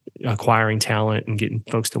 Especially acquiring talent and getting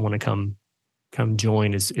folks to want to come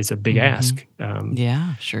join is a big ask.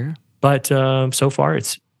 Yeah, sure. But so far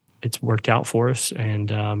it's worked out for us,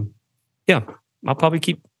 and I'll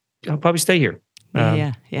probably stay here.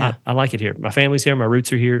 I like it here. My family's here. My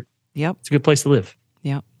roots are here. Yep. It's a good place to live.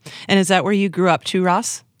 Yep. And is that where you grew up too,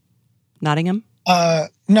 Ross? Nottingham? No.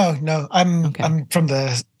 I'm from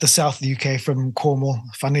the south of the UK, from Cornwall.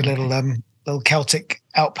 Funny little Celtic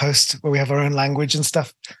outpost where we have our own language and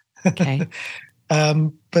stuff. Okay.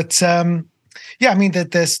 There's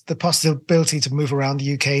the possibility to move around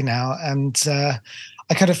the UK now, and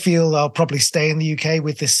I kind of feel I'll probably stay in the UK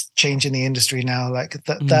with this change in the industry now. Like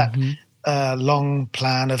that long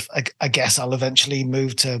plan of, I guess I'll eventually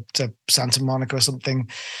move to Santa Monica or something.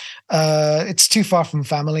 It's too far from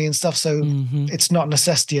family and stuff, so it's not a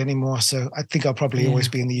necessity anymore. So I think I'll probably always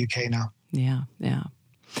be in the UK now. Yeah, yeah.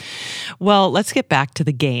 Well, let's get back to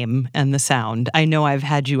the game and the sound. I know I've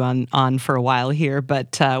had you on for a while here,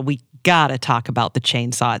 but we gotta talk about the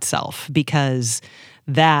chainsaw itself, because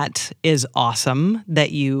that is awesome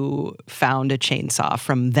that you found a chainsaw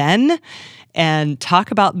from then. And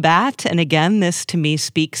talk about that. And again, this to me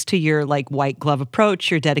speaks to your like white glove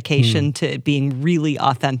approach, your dedication to being really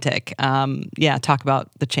authentic. Talk about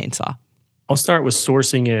the chainsaw. I'll start with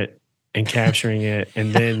sourcing it and capturing it,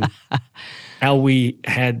 and then how we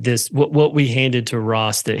had this, what we handed to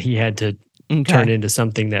Ross that he had to turn into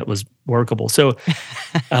something that was workable. So,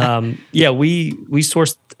 we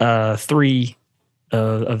sourced 3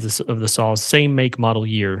 of the saws, same make, model,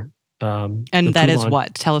 year. And that Poulon, is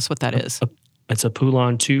what? Tell us what that is. It's a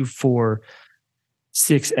Poulon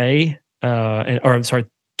 246A,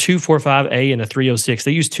 245A and a 306.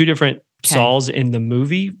 They use 2 different saws in the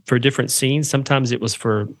movie for different scenes. Sometimes it was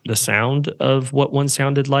for the sound of what one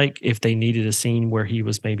sounded like, if they needed a scene where he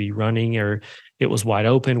was maybe running or it was wide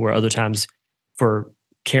open, where other times for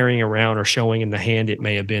carrying around or showing in the hand, it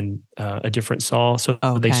may have been a different saw. So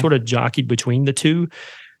they sort of jockeyed between the 2.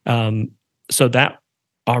 So that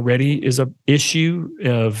already is a issue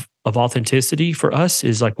of authenticity for us,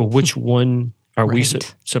 is like, well, which one are we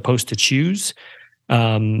supposed to choose?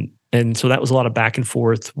 And so that was a lot of back and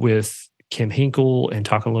forth with Kim Hinkle and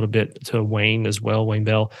talking a little bit to Wayne as well, Wayne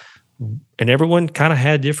Bell. And everyone kind of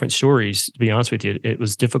had different stories, to be honest with you. It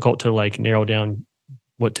was difficult to like narrow down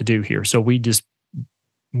what to do here. So we just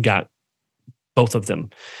got both of them.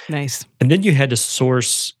 Nice. And then you had to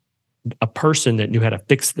source a person that knew how to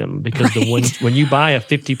fix them, because when you buy a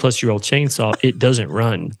 50-plus-year-old chainsaw, it doesn't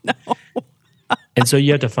run. No. And so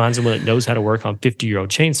you have to find someone that knows how to work on 50-year-old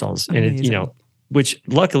chainsaws. And it, which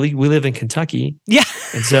luckily we live in Kentucky. Yeah.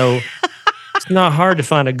 And so it's not hard to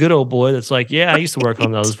find a good old boy that's like, yeah, I used to work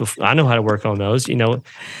on those before. I know how to work on those.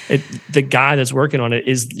 The guy that's working on it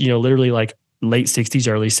is, literally like late 60s,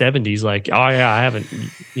 early 70s. Like, oh yeah, I haven't,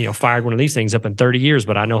 fired one of these things up in 30 years,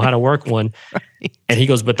 but I know how to work one. Right. And he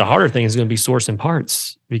goes, but the harder thing is going to be sourcing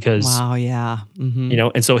parts, because, wow, yeah. Mm-hmm.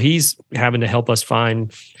 And so he's having to help us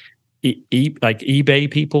find like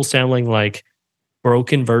eBay people selling like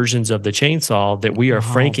broken versions of the chainsaw that we are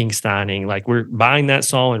Frankensteining. Like, we're buying that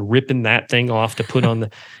saw and ripping that thing off to put on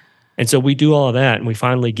the. And so we do all of that, and we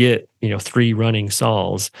finally get 3 running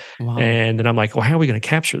saws. Wow. And then I'm like, well, how are we going to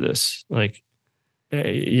capture this? Like,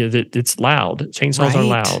 it's loud. Chainsaws are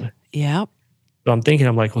loud. Yeah. So I'm thinking,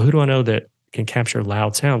 I'm like, well, who do I know that can capture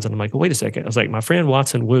loud sounds? And I'm like, well, wait a second. I was like, my friend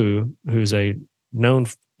Watson Wu, who's a known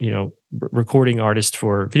recording artist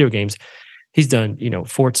for video games. He's done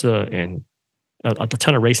Forza and a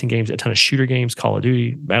ton of racing games, a ton of shooter games, Call of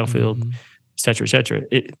Duty, Battlefield, et cetera, et cetera.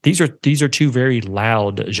 These are 2 very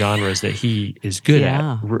loud genres that he is good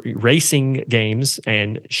at. Racing games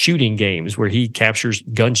and shooting games, where he captures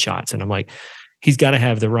gunshots. And I'm like, he's got to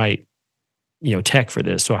have the right, tech for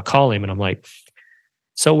this. So I call him and I'm like,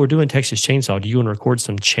 so we're doing Texas Chainsaw. Do you want to record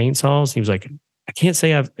some chainsaws? He was like, I can't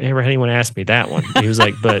say I've ever had anyone ask me that one. He was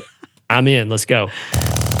like, but I'm in. Let's go.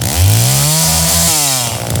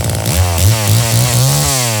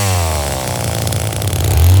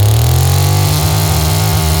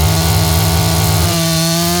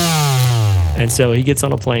 And so he gets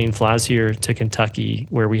on a plane, flies here to Kentucky,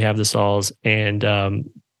 where we have the saws, and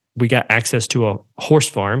we got access to a horse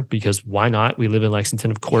farm, because why not? We live in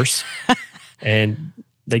Lexington, of course. And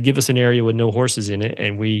they give us an area with no horses in it,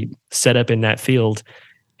 and we set up in that field,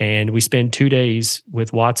 and we spend 2 days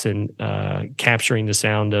with Watson capturing the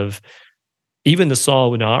sound of even the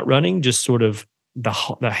saw not running, just sort of the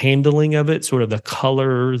handling of it, sort of the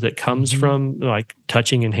color that comes from like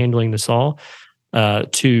touching and handling the saw.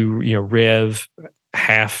 To rev,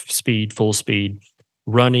 half speed, full speed,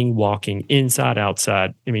 running, walking, inside,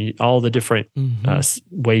 outside. I mean, all the different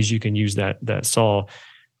ways you can use that saw.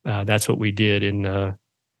 That's what we did. And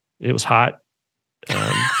it was hot.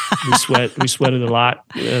 We sweated a lot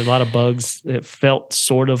of bugs. It felt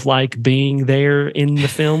sort of like being there in the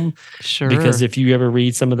film. Sure. Because if you ever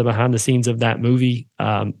read some of the behind the scenes of that movie,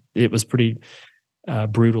 it was pretty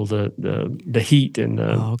brutal. The heat and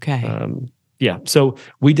the yeah, so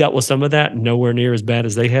we dealt with some of that, nowhere near as bad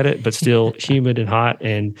as they had it, but still humid and hot.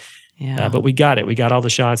 And but we got it. We got all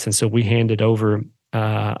the shots, and so we handed over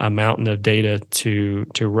a mountain of data to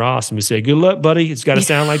Ross, and we said, "Good luck, buddy. It's got to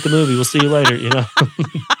sound like the movie. We'll see you later."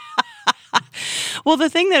 Well, the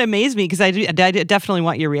thing that amazed me, because I definitely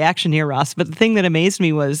want your reaction here, Ross, but the thing that amazed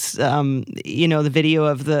me was, the video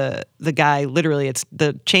of the guy, literally, it's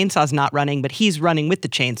the chainsaw's not running, but he's running with the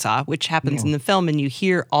chainsaw, which happens in the film, and you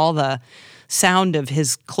hear all the sound of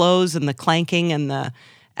his clothes and the clanking and the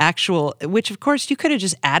actual, which of course you could have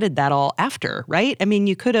just added that all after, right? I mean,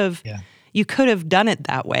 you could have done it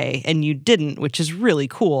that way, and you didn't, which is really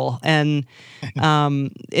cool. And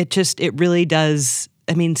it really does.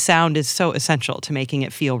 I mean, sound is so essential to making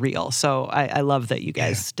it feel real. So I love that you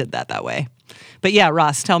guys did that way. But yeah,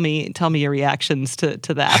 Ross, tell me your reactions to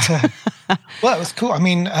that. Well, it was cool. I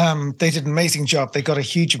mean, they did an amazing job. They got a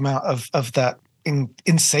huge amount of that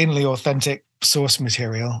insanely authentic source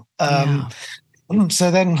material. So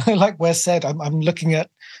then, like Wes said, I'm looking at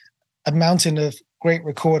a mountain of great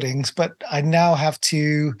recordings, but I now have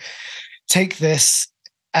to take this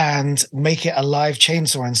and make it a live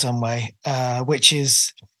chainsaw in some way, which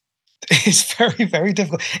is very, very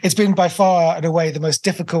difficult. It's been by far and away the most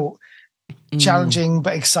difficult, challenging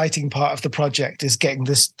but exciting part of the project, is getting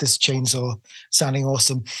this chainsaw sounding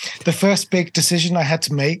awesome. The first big decision I had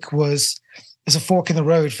to make was there's a fork in the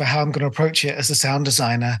road for how I'm going to approach it as a sound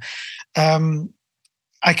designer.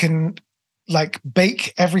 I can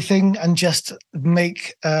bake everything and just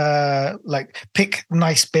make pick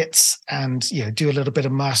nice bits and do a little bit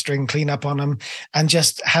of mastering, clean up on them, and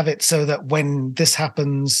just have it so that when this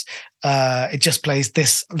happens, it just plays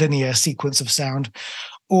this linear sequence of sound.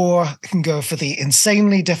 or can go for the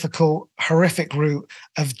insanely difficult, horrific route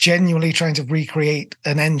of genuinely trying to recreate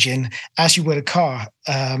an engine as you would a car.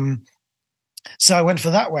 So I went for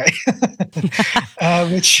that way,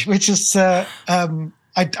 which is I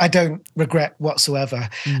don't regret whatsoever.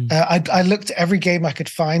 I looked at every game I could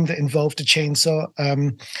find that involved a chainsaw,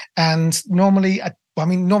 and normally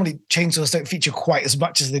chainsaws don't feature quite as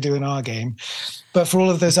much as they do in our game. But for all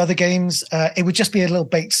of those other games, it would just be a little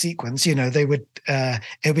baked sequence. They would it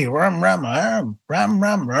would be rum rum rum rum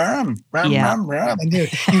rum rum rum rum rum, and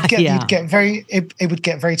it would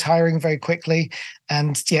get very tiring very quickly.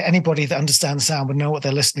 And anybody that understands sound would know what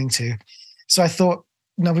they're listening to. So I thought,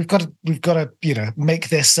 no, we've got to make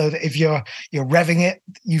this so that if you're revving it,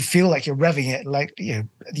 you feel like you're revving it, like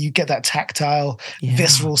you get that tactile,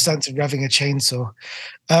 visceral sense of revving a chainsaw.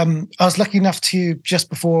 I was lucky enough to, just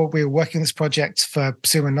before we were working on this project for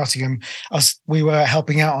Sumo and Nottingham, we were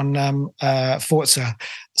helping out on Forza.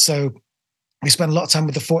 So we spent a lot of time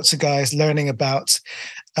with the Forza guys learning about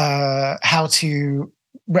how to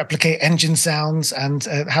replicate engine sounds and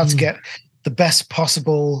how to get the best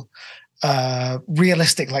possible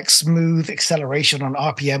realistic, like smooth acceleration on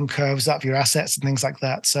RPM curves up your assets and things like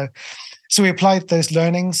that. So we applied those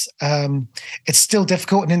learnings. It's still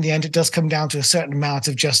difficult, and in the end, it does come down to a certain amount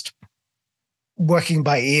of just working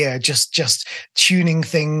by ear, just tuning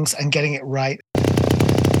things and getting it right.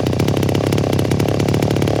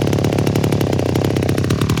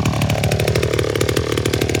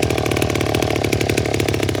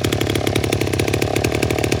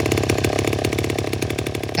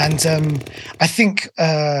 And I think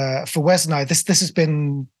for Wes and I, this has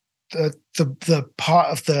been the part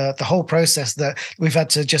of the whole process that we've had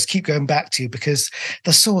to just keep going back to, because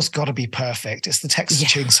the saw's got to be perfect. It's the Texas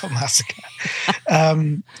Chainsaw Massacre.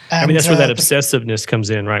 That's where that obsessiveness comes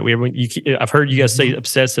in, right? I've heard you guys say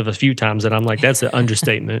obsessive a few times, and I'm like, that's an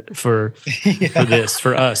understatement for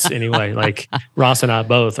us anyway. Like Ross and I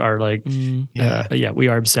both are like, we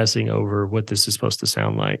are obsessing over what this is supposed to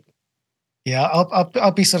sound like. Yeah,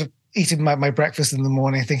 I'll be sort of eating my breakfast in the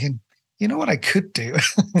morning thinking, you know what I could do?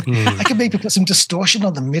 I could maybe put some distortion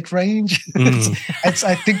on the mid-range.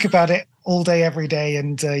 I think about it all day, every day.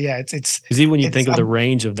 And it's... Because even when you think of the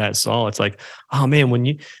range of that saw, it's like, oh man, when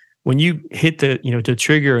you hit the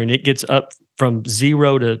trigger and it gets up from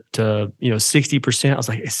 0 to 60%, I was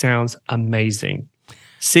like, it sounds amazing.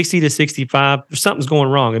 60 to 65, something's going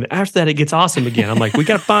wrong. And after that, it gets awesome again. I'm like, we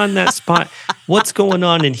got to find that spot. What's going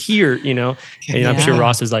on in here? And I'm sure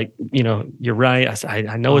Ross is like, you're right.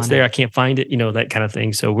 I know it's there. I can't find it, that kind of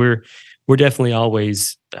thing. So we're definitely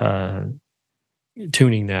always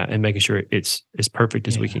tuning that and making sure it's as perfect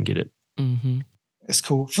as we can get it. Mm-hmm. It's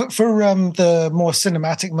cool. For the more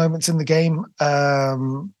cinematic moments in the game,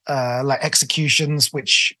 like executions,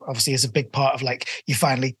 which obviously is a big part of, like, you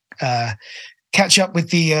finally catch up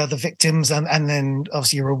with the victims, and then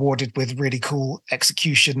obviously you're rewarded with really cool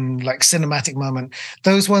execution, like cinematic moment.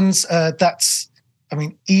 Those ones, that's,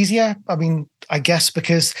 easier. I guess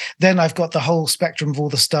because then I've got the whole spectrum of all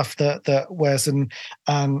the stuff that Wes and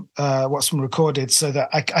what's been recorded, so that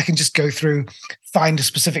I can just go through, find a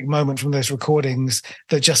specific moment from those recordings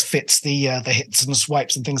that just fits the hits and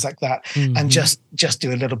swipes and things like that, and just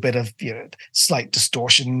do a little bit of slight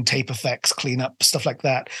distortion, tape effects, cleanup, stuff like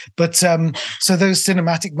that. But so those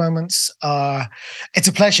cinematic moments it's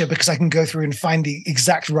a pleasure because I can go through and find the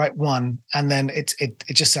exact right one, and then it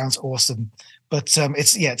just sounds awesome. But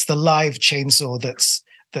it's the live chainsaw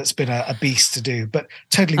that's been a beast to do, but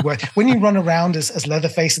totally worth. When you run around as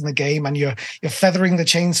Leatherface in the game and you're feathering the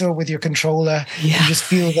chainsaw with your controller, you just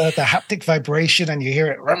feel the haptic vibration and you hear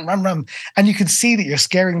it rum rum rum, and you can see that you're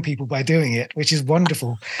scaring people by doing it, which is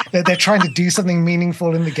wonderful. They're trying to do something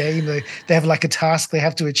meaningful in the game. They have like a task they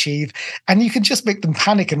have to achieve, and you can just make them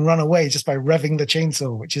panic and run away just by revving the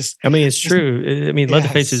chainsaw, which is. It's true.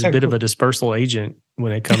 Leatherface is a bit of a dispersal agent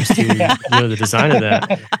when it comes to the design of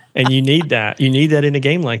that, and you need that. You need that in a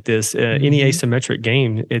game like this. Any asymmetric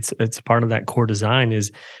game, it's part of that core design. Is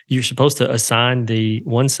you're supposed to assign the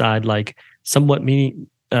one side like somewhat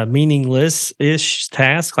meaningless-ish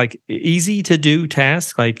task, like easy to do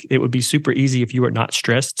task. Like it would be super easy if you were not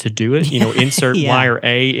stressed to do it. Insert wire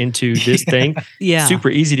A into this thing. Super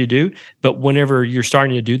easy to do. But whenever you're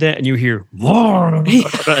starting to do that and you hear and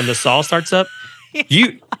the saw starts up,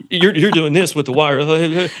 you're doing this with the wire.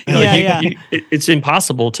 It's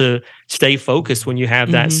impossible to stay focused when you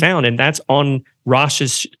have that sound, and that's on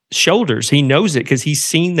Rosh's shoulders. He knows it because he's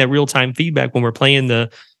seen the real time feedback when we're playing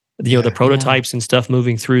the prototypes and stuff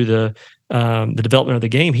moving through the development of the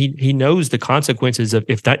game. He knows the consequences of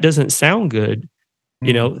if that doesn't sound good.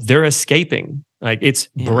 They're escaping. Like it's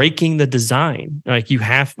breaking the design. Like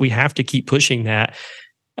we have to keep pushing that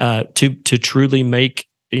to truly make,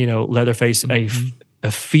 Leatherface a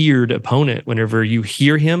feared opponent whenever you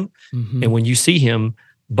hear him and when you see him.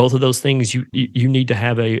 Both of those things you need to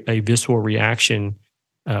have a visceral reaction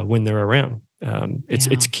when they're around.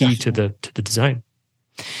 It's key to the design.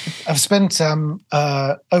 I've spent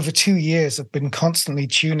over 2 years. I've been constantly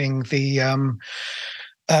tuning the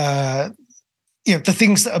the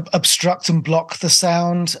things that obstruct and block the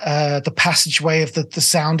sound, the passageway of the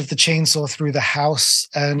sound of the chainsaw through the house,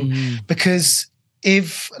 and because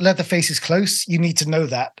if Leatherface is close, you need to know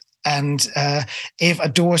that. And if a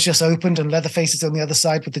door's just opened and Leatherface is on the other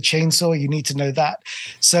side with the chainsaw, you need to know that.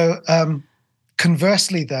 So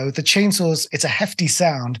conversely, though, the chainsaws, it's a hefty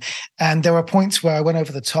sound. And there were points where I went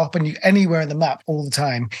over the top and anywhere in the map all the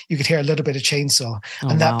time, you could hear a little bit of chainsaw.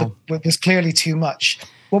 That was clearly too much.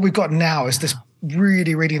 What we've got now is this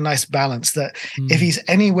really, really nice balance that if he's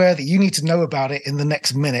anywhere that you need to know about it in the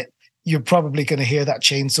next minute, you're probably going to hear that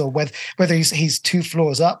chainsaw, whether he's 2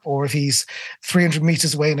 floors up or if he's 300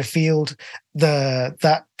 meters away in a field.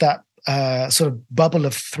 That sort of bubble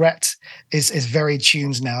of threat is very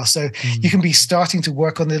tuned now. So you can be starting to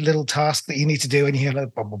work on the little task that you need to do, and you hear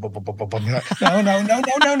like, bum, bum, bum, bum, bum, bum. You're like, no,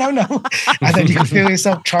 and then you can feel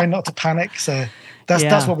yourself trying not to panic. So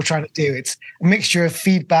that's what we're trying to do. It's a mixture of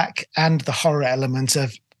feedback and the horror element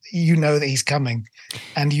of that he's coming,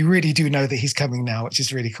 and you really do know that he's coming now, which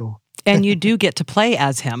is really cool. And you do get to play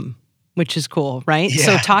as him, which is cool, right? Yeah.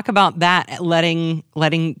 So talk about that, letting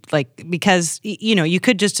because you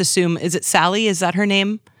could just assume, is it Sally? Is that her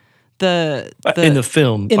name? In the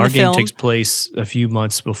film, our game takes place a few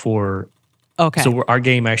months before. Okay. So our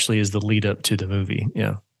game actually is the lead up to the movie.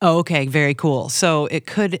 Yeah. Oh, okay. Very cool. So it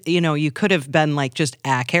could, you could have been like just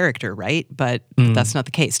a character, right? But that's not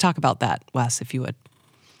the case. Talk about that, Wes, if you would.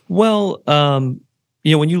 Well, when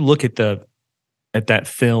you look at that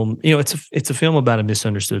film, it's a film about a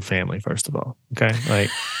misunderstood family. First of all, okay, like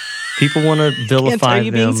people want to vilify them. Are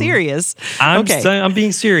you being serious? I'm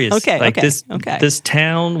being serious. Okay, like this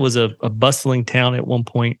town was a bustling town at one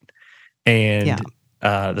point, and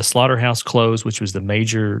the slaughterhouse closed, which was the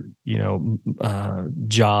major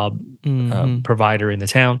job provider in the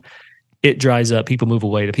town. It dries up. People move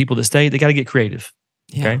away. The people that stay, they got to get creative.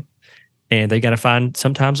 Okay. And they got to find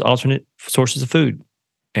sometimes alternate sources of food.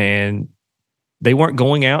 And they weren't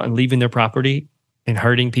going out and leaving their property and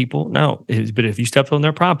hurting people. No. But if you stepped on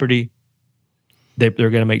their property, they're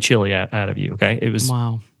going to make chili out of you. Okay. It was.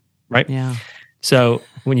 Wow. Right. Yeah. So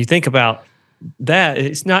when you think about that,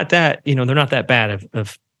 it's not that, they're not that bad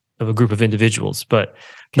of a group of individuals, but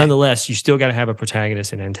nonetheless, you still got to have a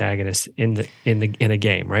protagonist and antagonist in a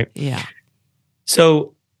game. Right. Yeah.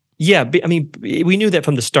 So, yeah, I mean, we knew that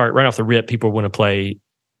from the start, right off the rip, people want to play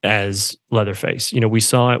as Leatherface. We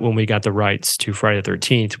saw it when we got the rights to Friday the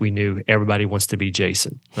 13th. We knew everybody wants to be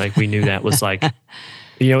Jason. Like, we knew that was like,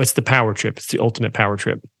 it's the power trip. It's the ultimate power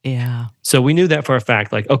trip. Yeah. So we knew that for a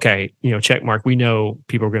fact. Like, okay, check mark. We know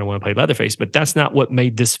people are going to want to play Leatherface, but that's not what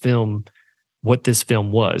made this film what this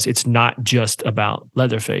film was. It's not just about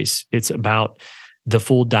Leatherface. It's about the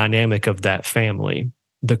full dynamic of that family,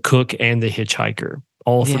 the cook and the hitchhiker.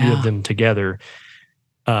 All three of them together,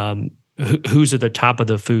 who's at the top of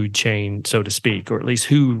the food chain, so to speak, or at least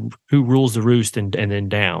who rules the roost and then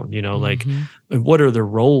down, like what are the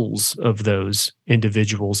roles of those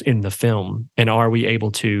individuals in the film? And are we able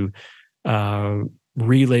to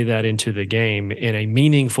relay that into the game in a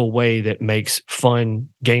meaningful way that makes fun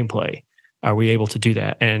gameplay? Are we able to do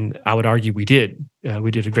that? And I would argue we did. We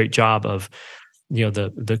did a great job of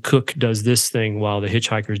the cook does this thing while the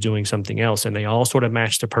hitchhiker is doing something else, and they all sort of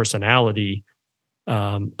match the personality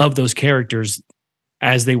of those characters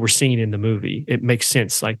as they were seen in the movie. It makes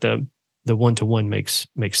sense, like the one-to-one makes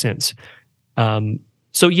sense.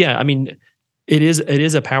 So yeah, I mean, it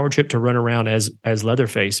is a power trip to run around as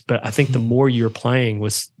Leatherface, but I think the more you're playing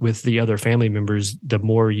with the other family members, the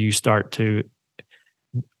more you start to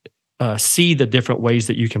see the different ways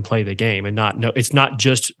that you can play the game, and it's not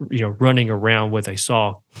just running around with a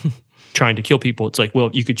saw trying to kill people. It's like, well,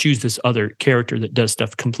 you could choose this other character that does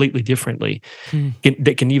stuff completely differently,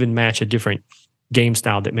 that can even match a different game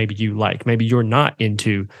style that maybe you like. Maybe you're not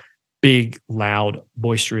into big, loud,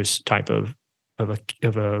 boisterous type of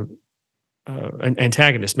an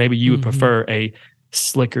antagonist. Maybe you would prefer a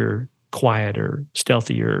slicker, quieter,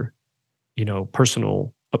 stealthier,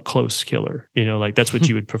 personal, up close killer. Like that's what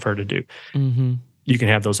you would prefer to do. You can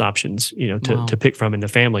have those options, to pick from in the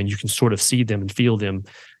family, and you can sort of see them and feel them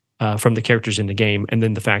from the characters in the game. And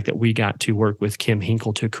then the fact that we got to work with Kim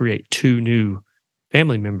Hinkle to create 2 new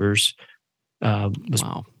family members was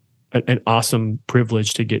an awesome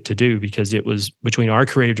privilege to get to do, because it was between our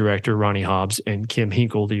creative director Ronnie Hobbs and Kim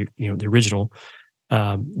Hinkle, the original,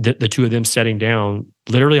 the two of them sitting down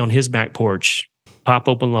literally on his back porch, pop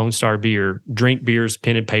open Lone Star beer, drink beers,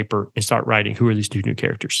 pen and paper, and start writing who are these two new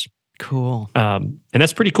characters. Cool. And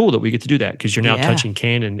that's pretty cool that we get to do that, because you're now touching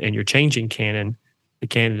canon and you're changing canon, the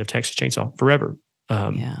canon of Texas Chainsaw forever.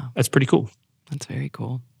 That's pretty cool. That's very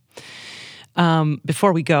cool.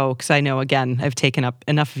 Before we go, because I know, again, I've taken up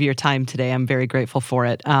enough of your time today. I'm very grateful for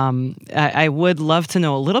it. I would love to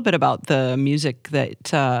know a little bit about the music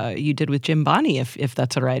that you did with Jim Bonney, if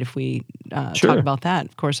that's all right, if we talk about that.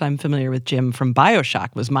 Of course, I'm familiar with Jim from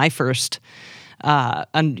BioShock, was my first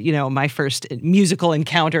my first musical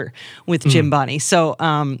encounter with Jim Bonney. So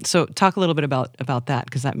talk a little bit about that,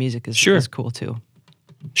 because that music is cool too.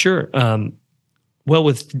 Sure. Well,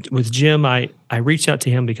 with Jim, I reached out to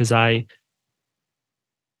him because I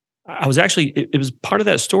was actually, it was part of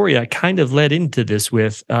that story I kind of led into this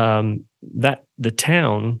with, that the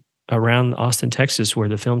town around Austin, Texas, where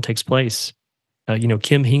the film takes place.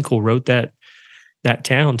 Kim Hinkle wrote that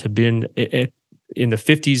town to be in the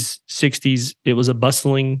 50s, 60s. It was a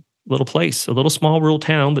bustling little place, a little small rural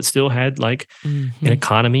town, but still had like an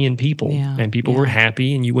economy and people, and people were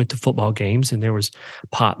happy, and you went to football games, and there was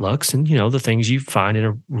potlucks and, the things you find in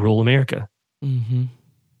a rural America. And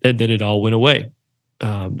then it all went away.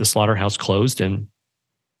 The slaughterhouse closed, and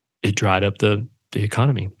it dried up the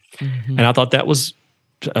economy. And I thought that was,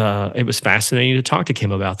 it was fascinating to talk to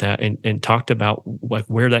Kim about that, and talked about like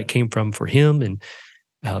where that came from for him, and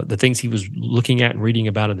the things he was looking at and reading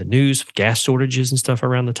about in the news, gas shortages and stuff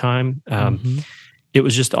around the time. It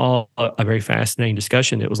was just all a very fascinating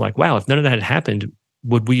discussion. It was like, wow, if none of that had happened,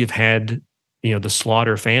 would we have had, the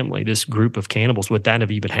Slaughter family, this group of cannibals, would that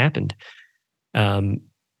have even happened?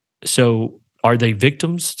 So are they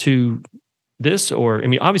victims to this? Or, I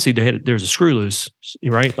mean, obviously there's a screw loose,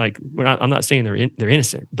 right? Like, I'm not saying they're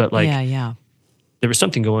innocent, but like, there was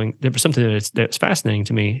something that's fascinating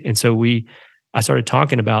to me. And so I started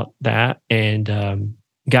talking about that, and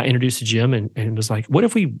got introduced to Jim, and was like, what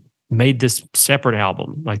if we made this separate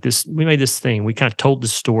album? Like this, we made this thing. We kind of told the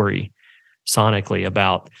story sonically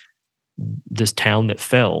about this town that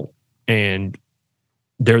fell, and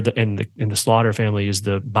the Slaughter family is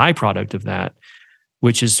the byproduct of that,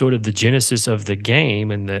 which is sort of the genesis of the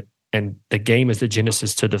game, and the game is the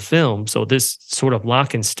genesis to the film. So this sort of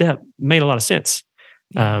lock and step made a lot of sense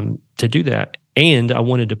to do that. And I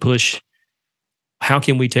wanted to push, how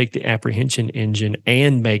can we take the apprehension engine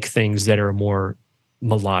and make things that are more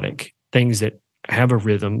melodic, things that have a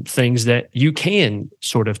rhythm, things that you can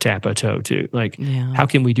sort of tap a toe to? Like, how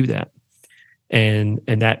can we do that? And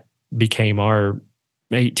that became our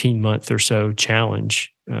 18-month or so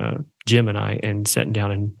challenge, Jim and I, and sitting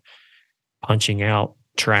down and punching out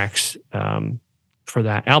tracks for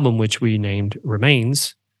that album, which we named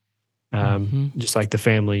Remains. Just like the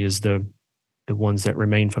family is the ones that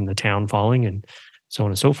remain from the town falling, and so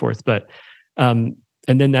on and so forth. But and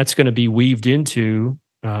then that's going to be weaved into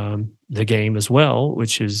the game as well,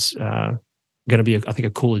 which is going to be, I think,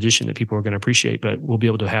 a cool addition that people are going to appreciate. But we'll be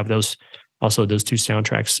able to have those two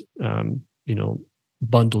soundtracks,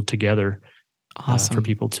 bundled together for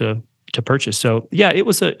people to purchase. So it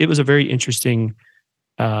was a very interesting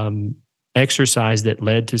exercise that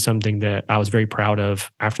led to something that I was very proud of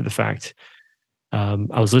after the fact. I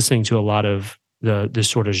was listening to a lot of this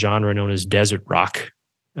sort of genre known as desert rock,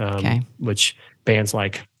 which bands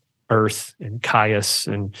like Earth and Caius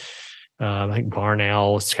and I think Barn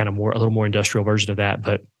Owl, it's kind of a little more industrial version of that,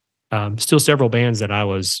 but still several bands that I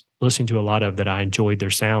was listening to a lot of, that I enjoyed their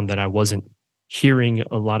sound, that I wasn't hearing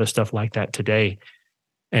a lot of stuff like that today.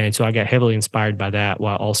 And so I got heavily inspired by that,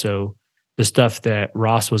 while also the stuff that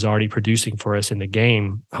Ross was already producing for us in the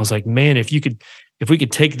game. I was like, man, if we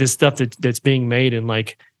could take this stuff that's being made and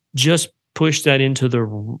like just push that into the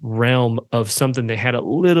realm of something that had a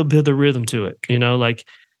little bit of the rhythm to it, like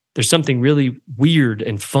there's something really weird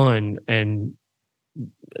and fun, and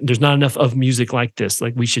there's not enough of music like this.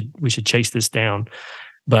 Like we should chase this down.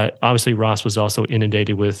 But obviously Ross was also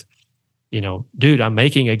inundated with, dude, I'm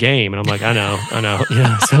making a game. And I'm like, I know.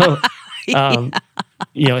 So,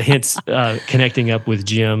 hence connecting up with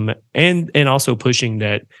Jim, and also pushing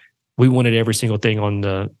that we wanted every single thing on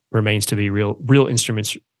the Remains to be real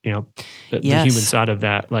instruments, the human side of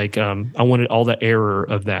that. Like, I wanted all the error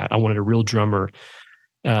of that. I wanted a real drummer.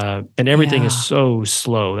 And everything is so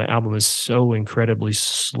slow. The album is so incredibly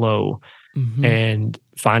slow. And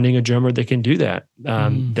finding a drummer that can do that,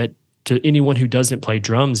 that to anyone who doesn't play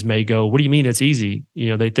drums may go, what do you mean it's easy?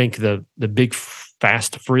 They think the big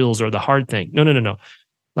fast frills are the hard thing. No.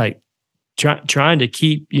 Like trying to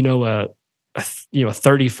keep, a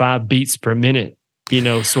 35 beats per minute,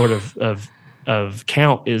 sort of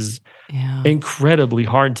count is incredibly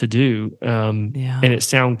hard to do. And it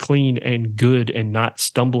sound clean and good and not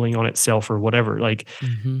stumbling on itself or whatever. Like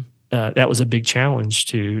that was a big challenge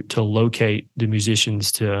to locate the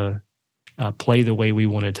musicians to play the way we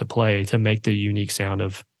wanted to play, to make the unique sound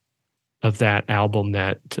of that album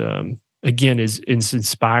that, again, is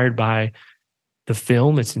inspired by the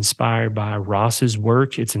film. It's inspired by Ross's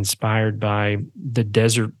work. It's inspired by the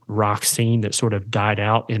desert rock scene that sort of died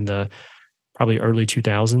out in the probably early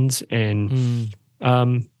 2000s. And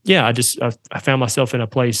I found myself in a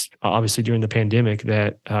place, obviously during the pandemic,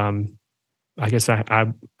 that I guess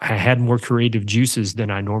I had more creative juices than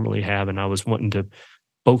I normally have, and I was wanting to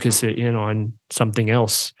focus it in on something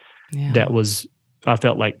else that was, I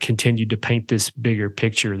felt like, continued to paint this bigger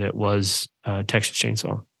picture that was Texas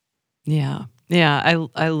Chainsaw. Yeah. Yeah.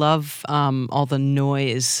 I love all the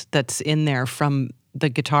noise that's in there from the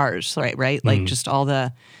guitars, right? Like just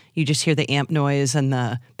you just hear the amp noise and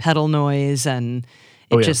the pedal noise, and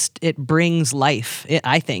it brings life.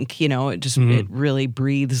 I think, it really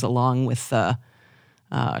breathes along with the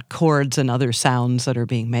chords and other sounds that are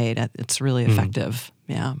being made. It's really effective.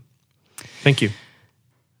 Yeah. Thank you.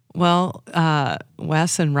 Well,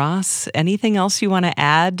 Wes and Ross, anything else you want to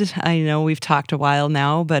add? I know we've talked a while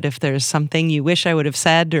now, but if there's something you wish I would have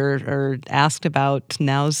said or asked about,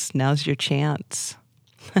 now's your chance.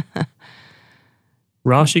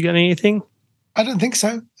 Ross, you got anything? I don't think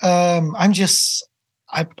so. I'm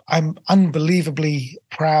unbelievably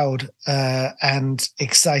proud and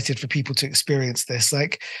excited for people to experience this.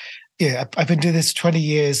 Like, I've been doing this 20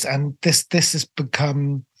 years, and this has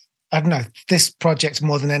become, I don't know, this project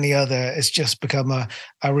more than any other has just become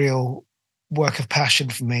a real work of passion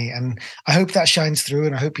for me. And I hope that shines through,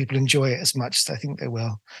 and I hope people enjoy it as much as I think they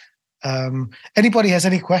will. Anybody has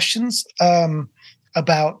any questions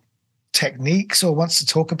about techniques or wants to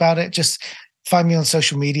talk about it, just find me on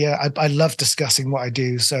social media. I love discussing what I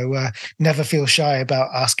do. So never feel shy about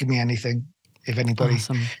asking me anything if anybody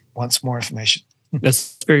wants more information.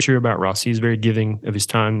 That's very true about Ross. He's very giving of his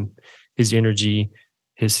time, his energy,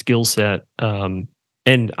 his skill set. And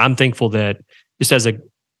I'm thankful that just as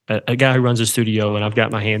a guy who runs a studio, and I've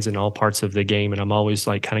got my hands in all parts of the game, and I'm always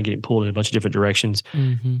like kind of getting pulled in a bunch of different directions,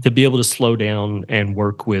 to be able to slow down and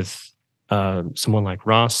work with someone like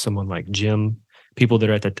Ross, someone like Jim, people that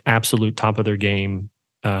are at the absolute top of their game,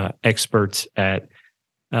 experts at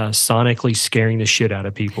sonically scaring the shit out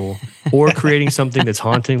of people or creating something that's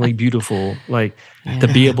hauntingly beautiful, like to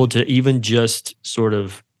be able to even just sort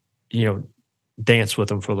of, dance with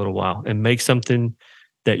them for a little while and make something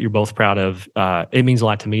that you're both proud of. It means a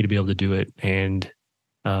lot to me to be able to do it. And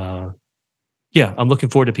I'm looking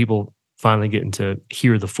forward to people finally getting to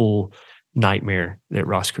hear the full nightmare that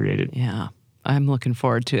Ross created. Yeah, I'm looking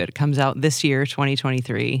forward to it. It comes out this year,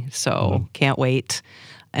 2023. So can't wait.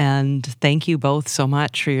 And thank you both so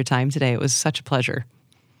much for your time today. It was such a pleasure.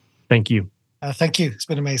 Thank you. Thank you. It's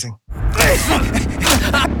been amazing.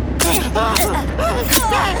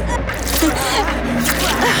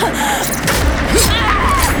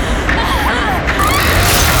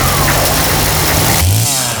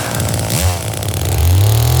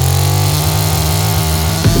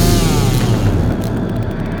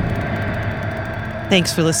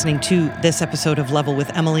 Thanks for listening to this episode of Level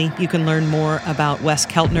with Emily. You can learn more about Wes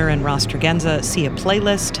Keltner and Ross Tregenza, see a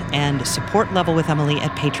playlist, and support Level with Emily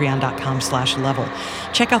at patreon.com/level.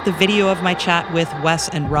 Check out the video of my chat with Wes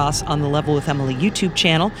and Ross on the Level with Emily YouTube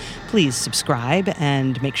channel. Please subscribe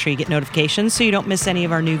and make sure you get notifications so you don't miss any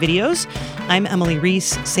of our new videos. I'm Emily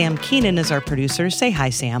Reese. Sam Keenan is our producer. Say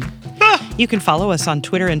hi, Sam. You can follow us on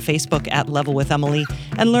Twitter and Facebook at Level with Emily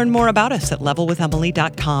and learn more about us at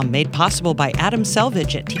levelwithemily.com, made possible by Adam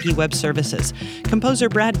Selvage at Tiki Web Services. Composer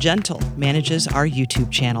Brad Gentle manages our YouTube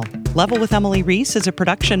channel. Level with Emily Reese is a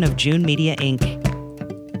production of June Media, Inc.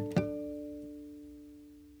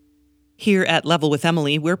 Here at Level with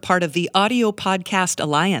Emily, we're part of the Audio Podcast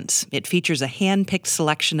Alliance. It features a hand-picked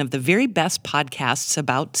selection of the very best podcasts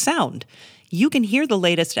about sound. You can hear the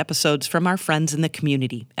latest episodes from our friends in the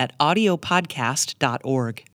community at audiopodcast.org.